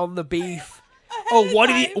brown the beef. What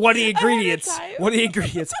are the ingredients? What are the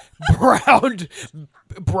ingredients? Browned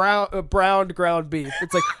ground beef.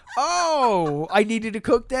 It's like, oh, I needed to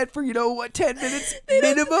cook that for 10 minutes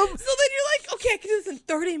minimum. So then you're like, okay, I can do this in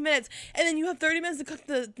 30 minutes, and then you have 30 minutes to cook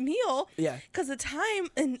the meal. Yeah. Because of time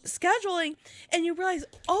and scheduling, and you realize,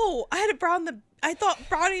 oh, I had to brown the. I thought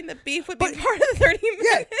browning the beef would be part of the 30 minutes.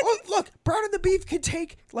 Yeah. Oh, look, browning the beef can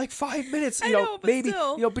take like 5 minutes. You know, maybe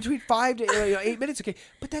still. Between 5 to 8 minutes. Okay,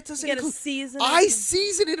 but that doesn't include. I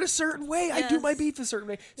season it a certain way. Yes. I do my beef a certain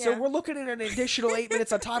way. Yeah. So we're looking at an additional 8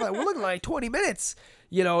 minutes on top of that. We're looking at like 20 minutes.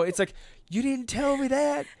 It's like, you didn't tell me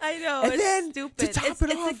that. I know. And it's then stupid. To top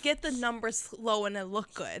it off, to get the numbers low and it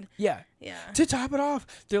look good. Yeah. Yeah. To top it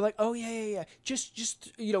off, they're like, oh yeah.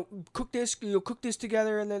 Just cook this. Cook this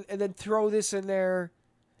together, and then throw this in there.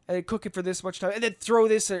 And then cook it for this much time, and then throw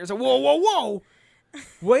this in. It's like, whoa.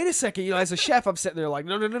 Wait a second. As a chef, I'm sitting there like,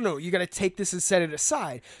 no. You got to take this and set it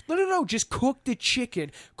aside. No. Just cook the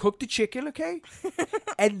chicken. Cook the chicken, okay?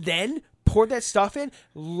 And then pour that stuff in,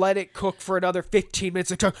 let it cook for another 15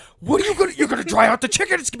 minutes. Like, what are you gonna? You're gonna dry out the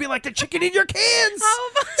chicken. It's gonna be like the chicken in your cans.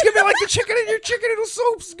 It's gonna be like the chicken in your chicken noodle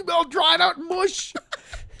soups. It's gonna be all dried out and mush.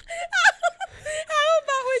 How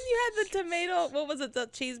about when you had the tomato, what was it, the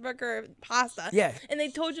cheeseburger pasta? Yeah. And they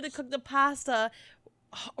told you to cook the pasta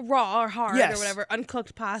raw or hard Yes. or whatever.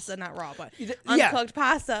 Uncooked pasta, not raw, but Yeah. uncooked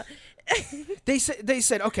pasta. They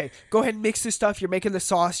said, okay, go ahead and mix this stuff. You're making the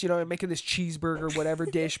sauce, you're making this cheeseburger, whatever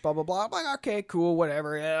dish, blah, blah, blah. I'm like, okay, cool,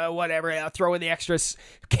 whatever, whatever. I'll throw in the extra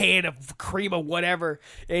can of cream of whatever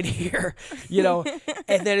in here,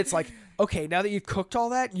 And then it's like, okay, now that you've cooked all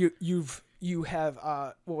that, you have,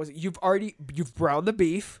 what was it? You've browned the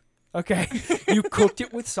beef. Okay. You cooked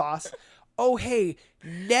it with sauce. Oh, hey,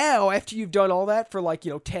 now after you've done all that for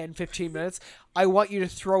 10, 15 minutes, I want you to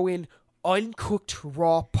throw in uncooked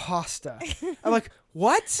raw pasta. I'm like,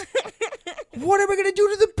 what? What am I going to do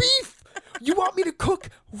to the beef? You want me to cook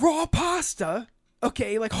raw pasta?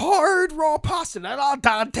 Okay, like hard raw pasta, not al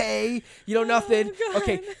dente, nothing.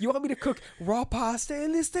 Okay, you want me to cook raw pasta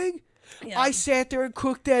in this thing? Yeah. I sat there and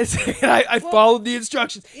cooked that, and I followed the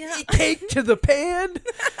instructions. Yeah. Take to the pan.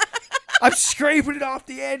 I'm scraping it off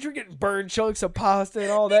the edge. We're getting burned chunks of pasta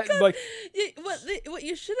and all that. And what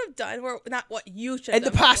you should have done, or not what you should have done.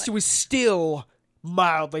 And the pasta was still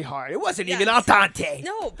mildly hard. It wasn't even al dente.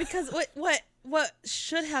 No, because what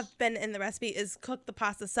should have been in the recipe is cook the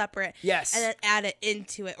pasta separate. Yes. And then add it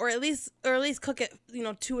into it. Or at least cook it, 2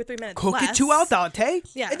 or 3 minutes cook less. It to al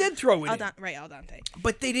dente. Yeah. And then throw it in. Right, al dente.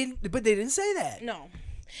 But they didn't say that. No.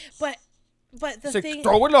 But the thing,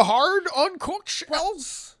 throw in the hard uncooked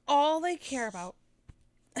shells. All they care about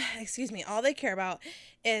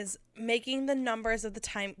is making the numbers of the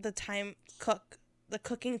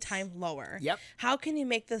cooking time lower. Yep. How can you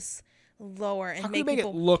make this lower and How can you make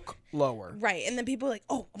people it look lower? Right. And then people are like,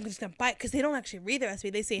 oh, I'm just going to buy it, because they don't actually read the recipe.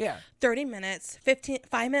 They say 30 minutes,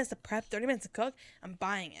 5 minutes to prep, 30 minutes to cook. I'm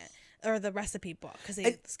buying it. Or the recipe book, because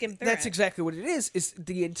they skim through That's exactly what it is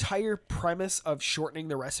the entire premise of shortening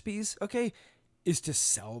the recipes, okay, is to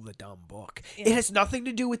sell the dumb book. Yeah. It has nothing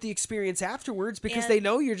to do with the experience afterwards, because they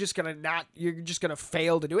know you're just going to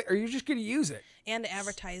fail to do it, or you're just going to use it. And to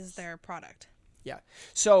advertise their product. Yeah.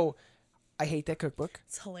 So I hate that cookbook.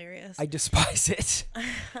 It's hilarious. I despise it.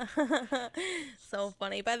 So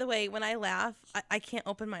funny. By the way, when I laugh, I can't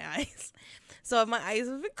open my eyes. So my eyes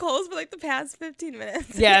have been closed for the past 15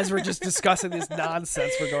 minutes. Yeah, as we're just discussing this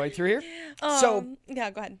nonsense we're going through here. Yeah,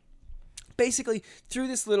 go ahead. Basically, through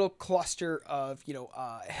this little cluster of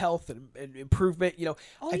health and improvement,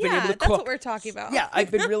 I've been able to cook. That's what we're talking about. Yeah, I've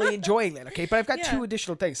been really enjoying that. Okay, but I've got 2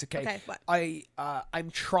 additional things. Okay, what? I'm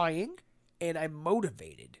trying and I'm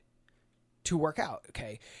motivated to work out.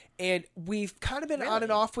 Okay, and we've kind of been on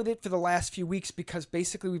and off with it for the last few weeks, because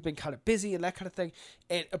basically we've been kind of busy and that kind of thing.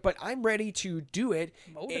 But I'm ready to do it.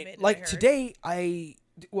 Motivated. Like today, I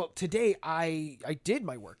did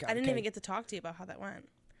my workout. I didn't even get to talk to you about how that went.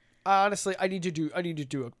 Honestly, I need to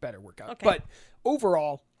do a better workout. Okay. But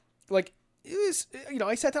overall, it was,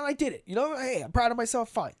 I sat down, I did it. Hey, I'm proud of myself.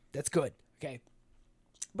 Fine. That's good. Okay.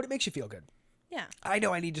 But it makes you feel good. Yeah. I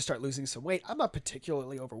know I need to start losing some weight. I'm not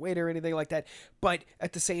particularly overweight or anything like that. But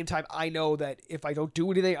at the same time, I know that if I don't do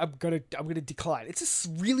anything, I'm gonna decline. It's a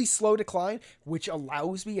really slow decline, which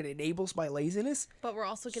allows me and enables my laziness. But we're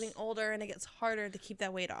also getting older, and it gets harder to keep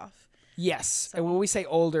that weight off. Yes, and when we say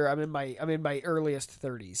older, I'm in my earliest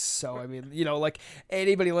 30s. So I mean,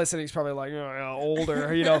 anybody listening is probably like,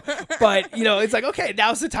 older, But it's like, okay,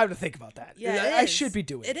 now's the time to think about that. Yeah, I should be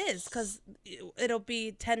doing it. It is, because it'll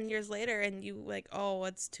be 10 years later, and you oh,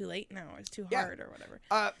 it's too late now. It's too hard or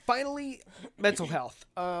whatever. Finally, mental health.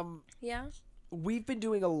 Yeah. We've been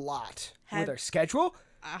doing a lot with our schedule.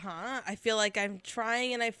 I feel like I'm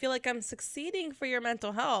trying, and I feel like I'm succeeding for your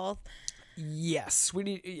mental health. Yes, we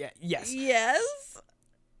need. Yes. Yes.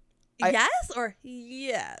 Yes or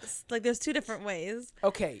yes? Like, there's 2 different ways.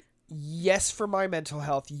 Okay. Yes, for my mental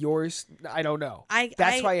health. Yours, I don't know.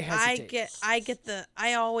 That's why I hesitate.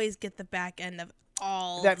 I always get the back end of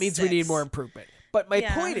all. That means 6. we need more improvement. But my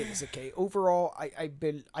point is, okay, overall, I've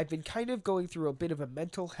been kind of going through a bit of a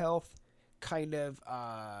mental health kind of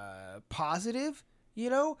positive.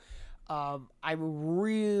 I'm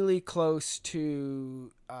really close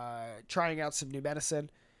to trying out some new medicine.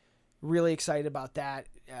 Really excited about that.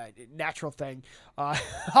 Natural thing.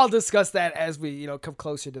 I'll discuss that as we come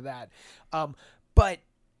closer to that. But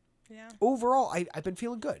overall, I've been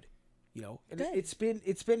feeling good. And good. it's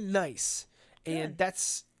been nice, Good. and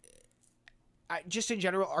that's just in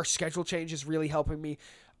general. Our schedule change is really helping me.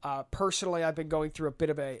 Personally, I've been going through a bit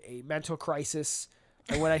of a mental crisis.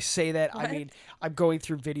 And when I say that, I What? mean I'm going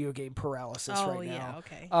through video game paralysis Oh, right yeah, now.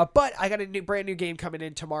 okay. But I got a brand new game coming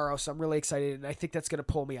in tomorrow, so I'm really excited, and I think that's going to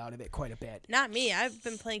pull me out of it quite a bit. Not me. I've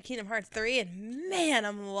been playing Kingdom Hearts 3, and man,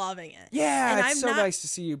 I'm loving it. Yeah, and it's I'm so not, nice to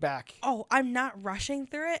see you back. Oh, I'm not rushing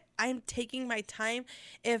through it. I'm taking my time.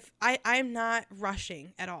 I'm not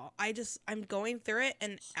rushing at all. I'm going through it,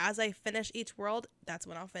 and as I finish each world, that's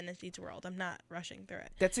when I'll finish each world. I'm not rushing through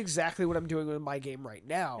it. That's exactly what I'm doing with my game right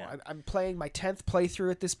now. Yeah. I'm playing my 10th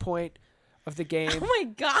playthrough at this point of the game. Oh my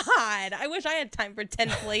god! I wish I had time for 10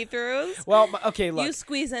 playthroughs. Well, okay, look. You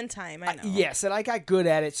squeeze in time. I know. Yes, and I got good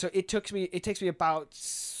at it, so it takes me about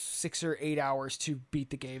 6 or 8 hours to beat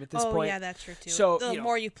the game at this point. Oh yeah, that's true too. So the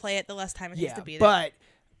more you play it, the less time it takes to beat it. But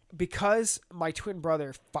because my twin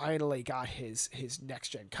brother finally got his next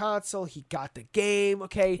gen console, he got the game.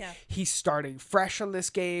 Okay, Yeah. He's starting fresh on this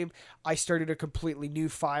game. I started a completely new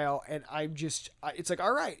file, and I'm just it's like,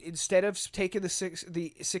 all right, instead of taking the 6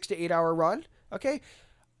 to 8 hour run, okay,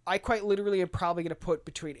 I quite literally am probably going to put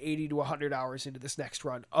between 80 to 100 hours into this next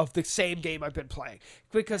run of the same game I've been playing,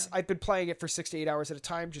 because I've been playing it for 6 to 8 hours at a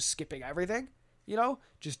time, just skipping everything,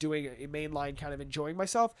 just doing a mainline, kind of enjoying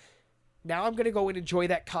myself. Now I'm going to go and enjoy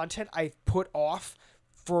that content I've put off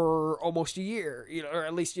for almost a year, or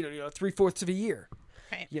at least, 3/4 of a year,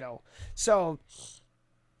 Right. So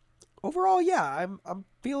overall, yeah, I'm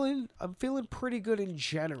feeling pretty good in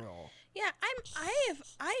general. Yeah,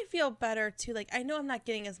 I feel better too. Like, I know I'm not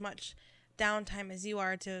getting as much downtime as you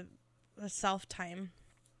are to self time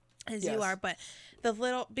as you Yes. are, but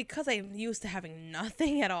because I'm used to having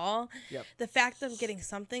nothing at all. Yep. The fact that I'm getting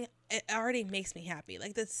something, it already makes me happy.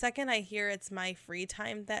 Like, the second I hear it's my free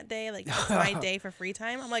time that day, like it's my day for free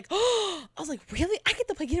time, I'm like, oh, I was like, really? I get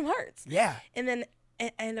to play Kingdom Hearts. Yeah. And then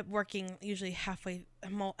I end up working usually half.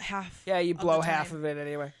 Yeah, you blow of the half time. of it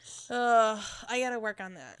anyway. I gotta work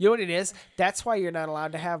on that. You know what it is? That's why you're not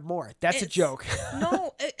allowed to have more. That's a It's- joke.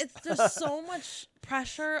 No, it's there's so much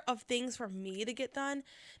pressure of things for me to get done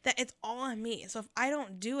that it's all on me. So if I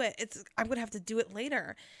don't do it, I'm gonna have to do it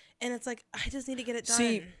later, and it's like I just need to get it done.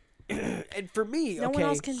 See, and for me, no okay, one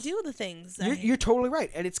else can do the things. you're totally right,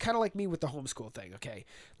 and it's kind of like me with the homeschool thing. Okay,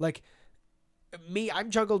 like me, I'm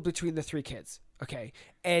juggled between the 3 kids. Okay,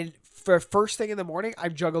 and for first thing in the morning,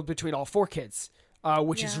 I'm juggled between all 4 kids,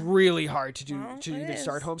 which is Yeah. really hard to do Well, to it even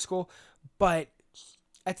start is. homeschool. But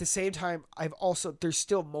at the same time, there's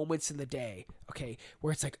still moments in the day, okay,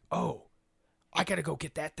 where it's like, oh, I gotta go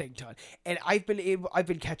get that thing done. And I've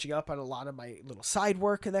been catching up on a lot of my little side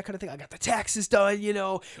work and that kind of thing. I got the taxes done,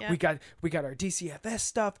 Yeah. we got our DCFS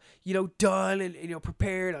stuff, done and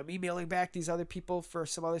prepared. I'm emailing back these other people for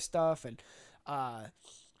some other stuff, and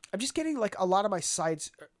I'm just getting like a lot of my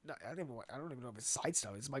sides. I don't even know if it's side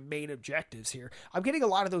stuff. It's my main objectives here. I'm getting a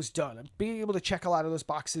lot of those done. I'm being able to check a lot of those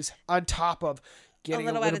boxes on top of getting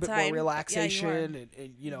a little little at a bit more time. Yeah, you relaxation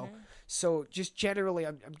are. and so just generally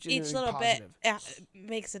I'm Each generally little positive. bit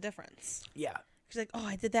makes a difference. Yeah. She's like, oh,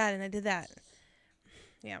 I did that and I did that.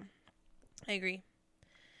 Yeah, I agree.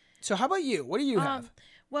 So how about you? What do you have?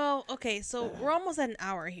 Well, okay, so we're almost at an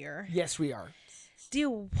hour here. Yes, we are. Do you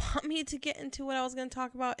want me to get into what I was going to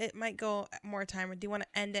talk about? It might go more time, or do you want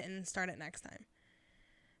to end it and start it next time?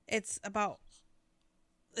 It's about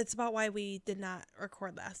why we did not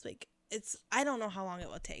record last week. I don't know how long it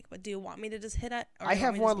will take, but do you want me to just hit it? Or I do you want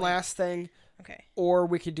have me to one just wait? last thing, Okay. or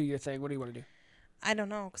we could do your thing. What do you want to do? I don't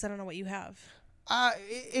know, because I don't know what you have.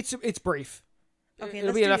 It's brief. Okay, It'll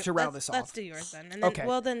let's be do enough your- to round let's- this off. Let's do yours then. And then Okay.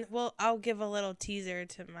 I'll give a little teaser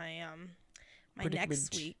to my my next Predicament.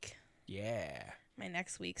 week. Yeah. My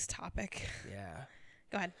next week's topic. Yeah.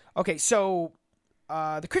 Go ahead. Okay, so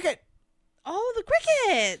the cricket. Oh, the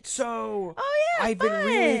cricket. So Oh yeah, I've been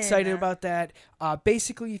really fun. excited about that.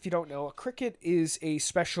 Basically, if you don't know, a cricket is a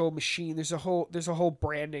special machine. There's a whole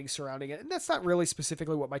branding surrounding it, and that's not really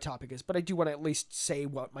specifically what my topic is, but I do want to at least say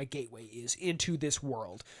what my gateway is into this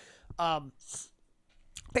world.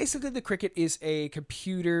 Basically, the cricket is a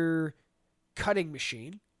computer cutting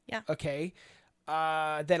machine. Yeah. Okay.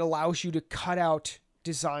 That allows you to cut out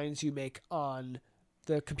designs you make on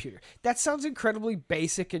the computer. That sounds incredibly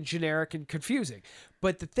basic and generic and confusing,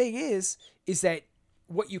 but the thing is that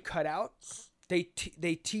what you cut out, they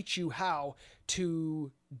teach you how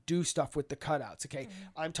to do stuff with the cutouts. Okay,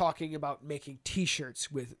 I'm talking about making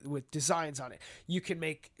T-shirts with designs on it. You can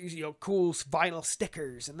make cool vinyl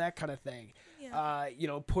stickers and that kind of thing. Yeah.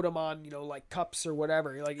 Put them on like cups or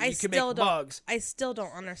whatever. Like you can make don't, mugs. I still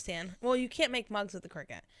don't understand. Well, you can't make mugs with the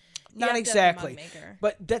cricket. You Not have to have a mug exactly, maker.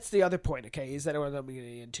 but that's the other point. Okay, is that what I'm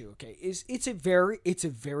getting into? Okay, is it's a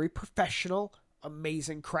very professional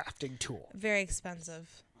amazing crafting tool. Very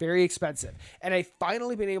expensive. Very expensive. And I've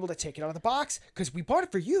finally been able to take it out of the box because we bought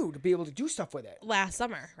it for you to be able to do stuff with it. Last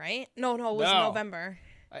summer, right? No, it was November.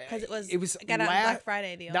 Because it was I got a Black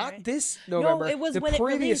Friday deal. Not right? this November. No, it was the when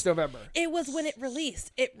previous it released. November. It was when it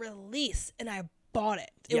released. It released, and I bought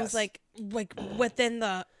it. It Yes. was like within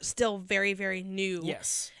the still very, very new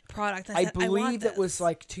product. I said, believe I it was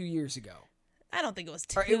like 2 years ago. I don't think it was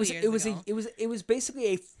two Or years ago. It was basically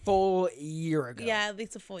a full year ago. Yeah, at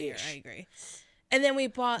least a full year. I agree. And then we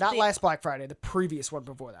bought not last Black Friday, the previous one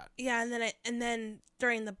before that. Yeah, and then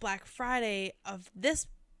during the Black Friday of this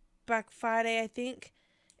Black Friday, I think,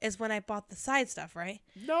 is when I bought the side stuff, right?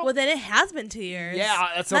 No. Well, then it has been 2 years. Yeah,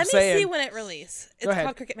 that's what I'm Let saying. me see when it released. It's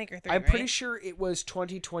called Cricut Maker 3, I'm right? pretty sure it was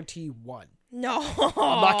 2021. No. I'm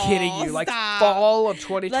not kidding you. Like stop. fall of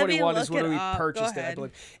 2021 is when we up. purchased it, I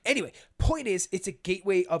believe. Anyway, point is, it's a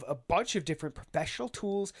gateway of a bunch of different professional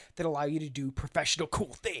tools that allow you to do professional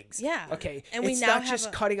cool things. Yeah. Okay. And it's not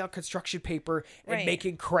just cutting out construction paper and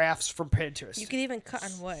making crafts from Pinterest. You can even cut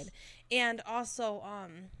on wood. And also,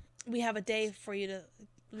 we have a day for you to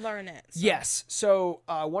learn it. So. Yes. So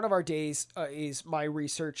one of our days is my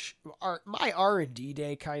research, my R&D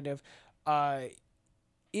day, kind of.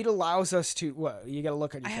 It allows us to. What you got to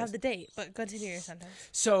look on your. I have the date, but continue your sentence.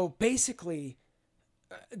 So basically,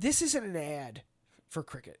 this isn't an ad for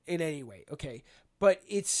Cricut in any way, okay? But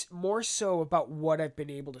it's more so about what I've been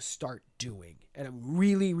able to start doing, and I'm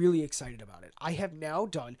really, really excited about it. I have now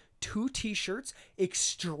done 2 T-shirts,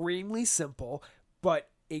 extremely simple,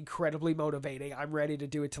 but incredibly motivating. I'm ready to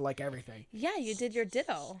do it to like everything. Yeah, you did your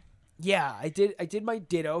ditto. Yeah, I did my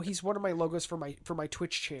ditto. He's one of my logos for my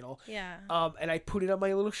Twitch channel. Yeah. And I put it on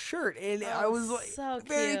my little shirt, and I was like, so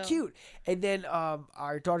very cute. And then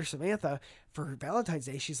our daughter Samantha, for her Valentine's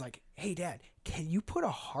Day, she's like, "Hey, Dad, can you put a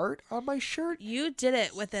heart on my shirt?" You did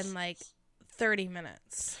it within like 30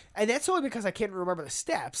 minutes. And that's only because I can't remember the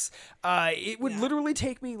steps. It would literally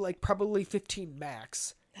take me like probably 15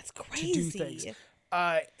 max. That's crazy. To do things.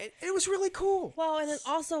 It was really cool. Well, and then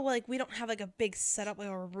also like we don't have like a big setup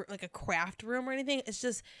like a craft room or anything.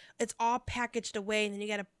 It's all packaged away, and then you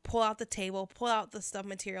got to pull out the table, pull out the stuff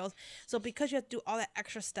materials. So because you have to do all that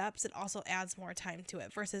extra steps, it also adds more time to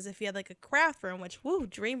it. Versus if you had like a craft room, which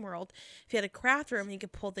dream world. If you had a craft room, you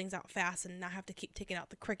could pull things out fast and not have to keep taking out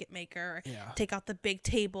the Cricut Maker, or take out the big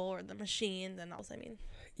table or the machine. Then also,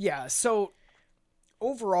 yeah. So.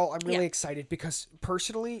 Overall, I'm really excited because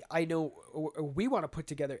personally, I know we want to put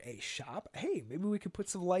together a shop. Hey, maybe we could put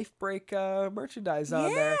some Life Break merchandise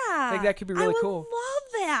on there. I think that could be really cool.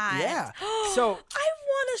 Love that. Yeah. So I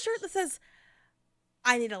want a shirt that says,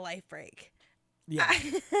 "I need a life break." Yeah.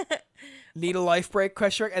 Need a life break?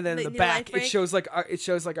 Question mark. And then in the back, it shows like our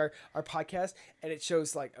podcast, and it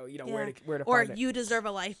shows like where to or find it. You deserve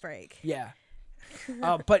a life break. Yeah.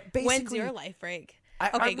 But basically, when's your life break?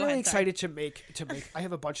 I'm really excited to make. I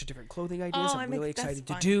have a bunch of different clothing ideas. I'm really excited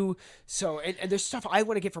to do. So and there's stuff I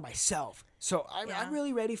want to get for myself. So I'm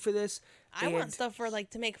really ready for this. I want stuff for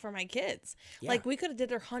to make for my kids. Yeah. Like we could have did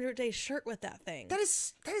their 100-day shirt with that thing. That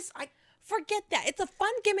is I forget that. It's a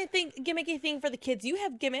fun gimmicky thing for the kids. You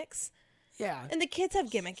have gimmicks. Yeah. And the kids have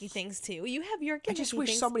gimmicky things too. You have your gimmicky things. I just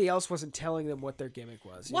wish somebody else wasn't telling them what their gimmick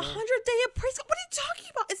was. 100-day appraisal. What are you talking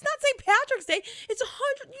about? It's not St. Patrick's Day. It's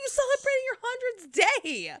 100. You celebrating your 100th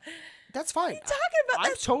day. That's fine. What are you talking about?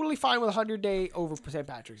 I'm totally fine with 100-day over St.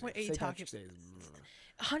 Patrick's Day. What are you St. talking Patrick's Day.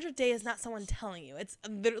 100-day is not someone telling you. It's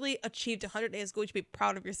literally achieved 100 days of school. You should be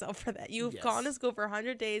proud of yourself for that. You've gone to school for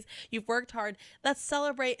 100 days. You've worked hard. Let's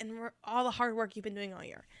celebrate all the hard work you've been doing all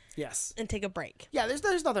year. Yes. And take a break. Yeah, there's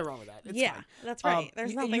nothing wrong with that. It's fine. That's right.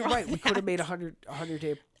 There's nothing wrong with that. We could have made a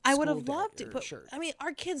 100-day I would have loved to, but sure. I mean,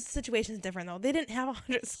 our kids' situation is different though. They didn't have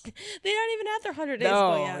 100. They don't even have their 100 days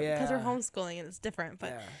school yet because they're homeschooling and it's different.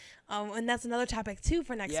 But and that's another topic too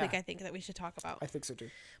for next week. I think that we should talk about. I think so too.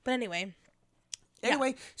 But anyway,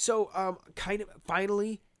 so kind of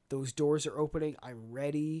finally those doors are opening. I'm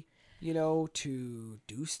ready, to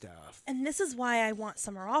do stuff. And this is why I want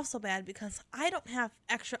summer off so bad, because I don't have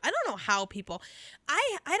extra. I don't know how people.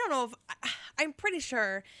 I don't know if I'm pretty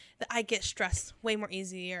sure that I get stressed way more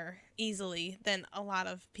easily than a lot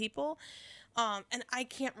of people. And I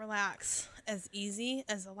can't relax as easy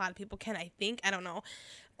as a lot of people can. I think, I don't know,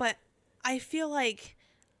 but I feel like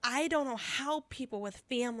I don't know how people with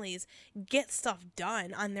families get stuff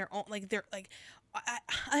done on their own. Like they're like,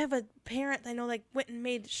 I have a parent I know went and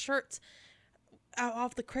made shirts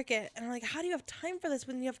off the Cricut, and I'm like, how do you have time for this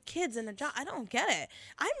when you have kids and a job? I don't get it.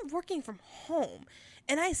 I'm working from home,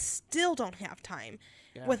 and I still don't have time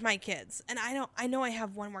with my kids. And I know I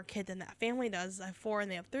have one more kid than that family does. I have 4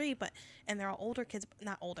 and they have 3, and they're all older kids,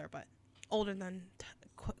 not older, but older than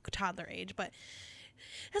toddler age, but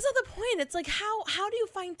that's not the point. It's like, how do you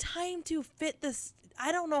find time to fit this?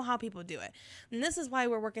 I don't know how people do it. And this is why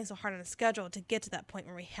we're working so hard on a schedule to get to that point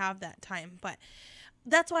where we have that time. But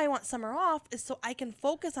that's why I want summer off, is so I can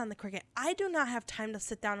focus on the cricket. I do not have time to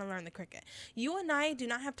sit down and learn the cricket. You and I do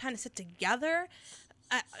not have time to sit together.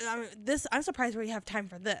 I'm surprised we have time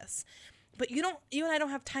for this. But you and I don't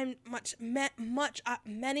have time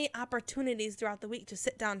many opportunities throughout the week to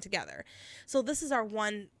sit down together. So this is our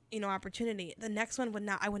one, opportunity. The next one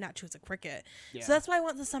I would not choose a cricket. Yeah. So that's why I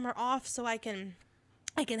want the summer off, so I can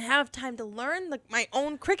have time to learn my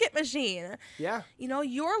own cricket machine. Yeah.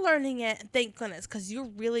 You're learning it, thank goodness, because you're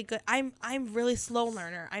really good. I'm really slow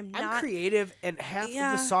learner. I'm creative, and half of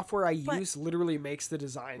the software I use literally makes the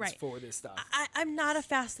designs for this stuff. I'm not a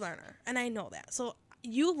fast learner, and I know that. So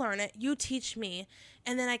you learn it, you teach me,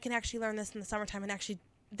 and then I can actually learn this in the summertime, and actually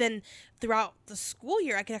then throughout the school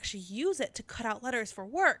year I can actually use it to cut out letters for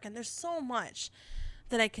work. And there's so much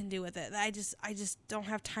that I can do with it. I just don't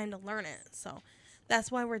have time to learn it. So that's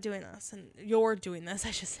why we're doing this, and you're doing this,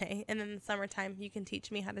 I should say. And in the summertime, you can teach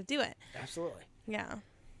me how to do it. Absolutely. Yeah.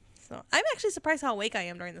 So I'm actually surprised how awake I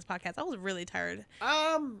am during this podcast. I was really tired.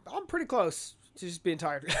 I'm pretty close to just being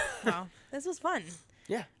tired. Wow. This was fun.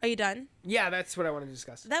 Yeah. Are you done? Yeah, that's what I want to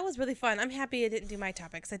discuss. That was really fun. I'm happy I didn't do my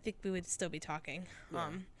topics. I think we would still be talking. Yeah.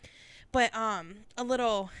 But a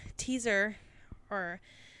little teaser or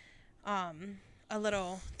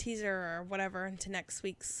whatever into next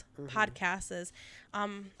week's podcast is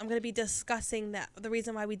I'm going to be discussing that the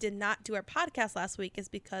reason why we did not do our podcast last week is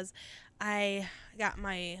because I got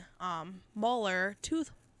my molar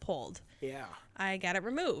tooth pulled. Yeah. I got it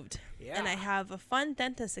removed. Yeah. And I have a fun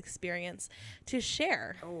dentist experience to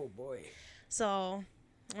share. Oh, boy. So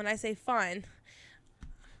when I say fun,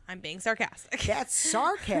 I'm being sarcastic. That's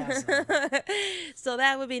sarcasm. So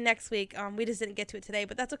that would be next week. We just didn't get to it today,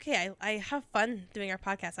 but that's okay. I have fun doing our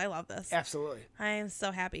podcast. I love this. Absolutely. I am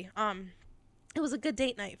so happy. It was a good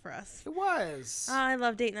date night for us. It was. I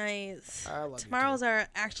love date nights. I love Tomorrow's our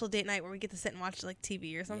actual date night where we get to sit and watch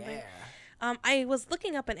TV or something. Yeah. I was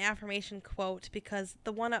looking up an affirmation quote because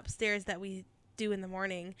the one upstairs that we do in the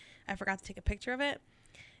morning, I forgot to take a picture of it,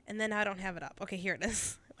 and then I don't have it up. Okay, here it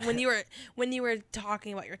is. When you were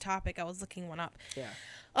talking about your topic, I was looking one up.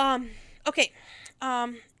 Yeah. Okay.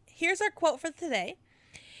 Here's our quote for today.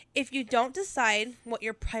 If you don't decide what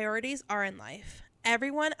your priorities are in life,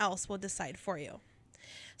 everyone else will decide for you.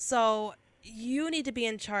 So you need to be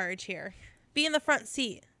in charge here. Be in the front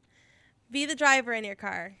seat. Be the driver in your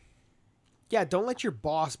car. Yeah, don't let your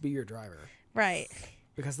boss be your driver. Right.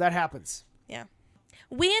 Because that happens. Yeah.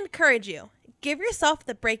 We encourage you. Give yourself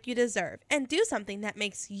the break you deserve and do something that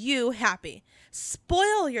makes you happy.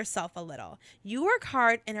 Spoil yourself a little. You work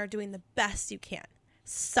hard and are doing the best you can.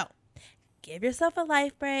 So, give yourself a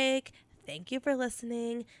life break. Thank you for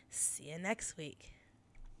listening. See you next week.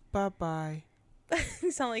 Bye-bye.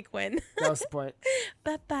 You sound like Quinn. That was the point.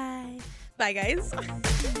 Bye-bye. Bye, guys.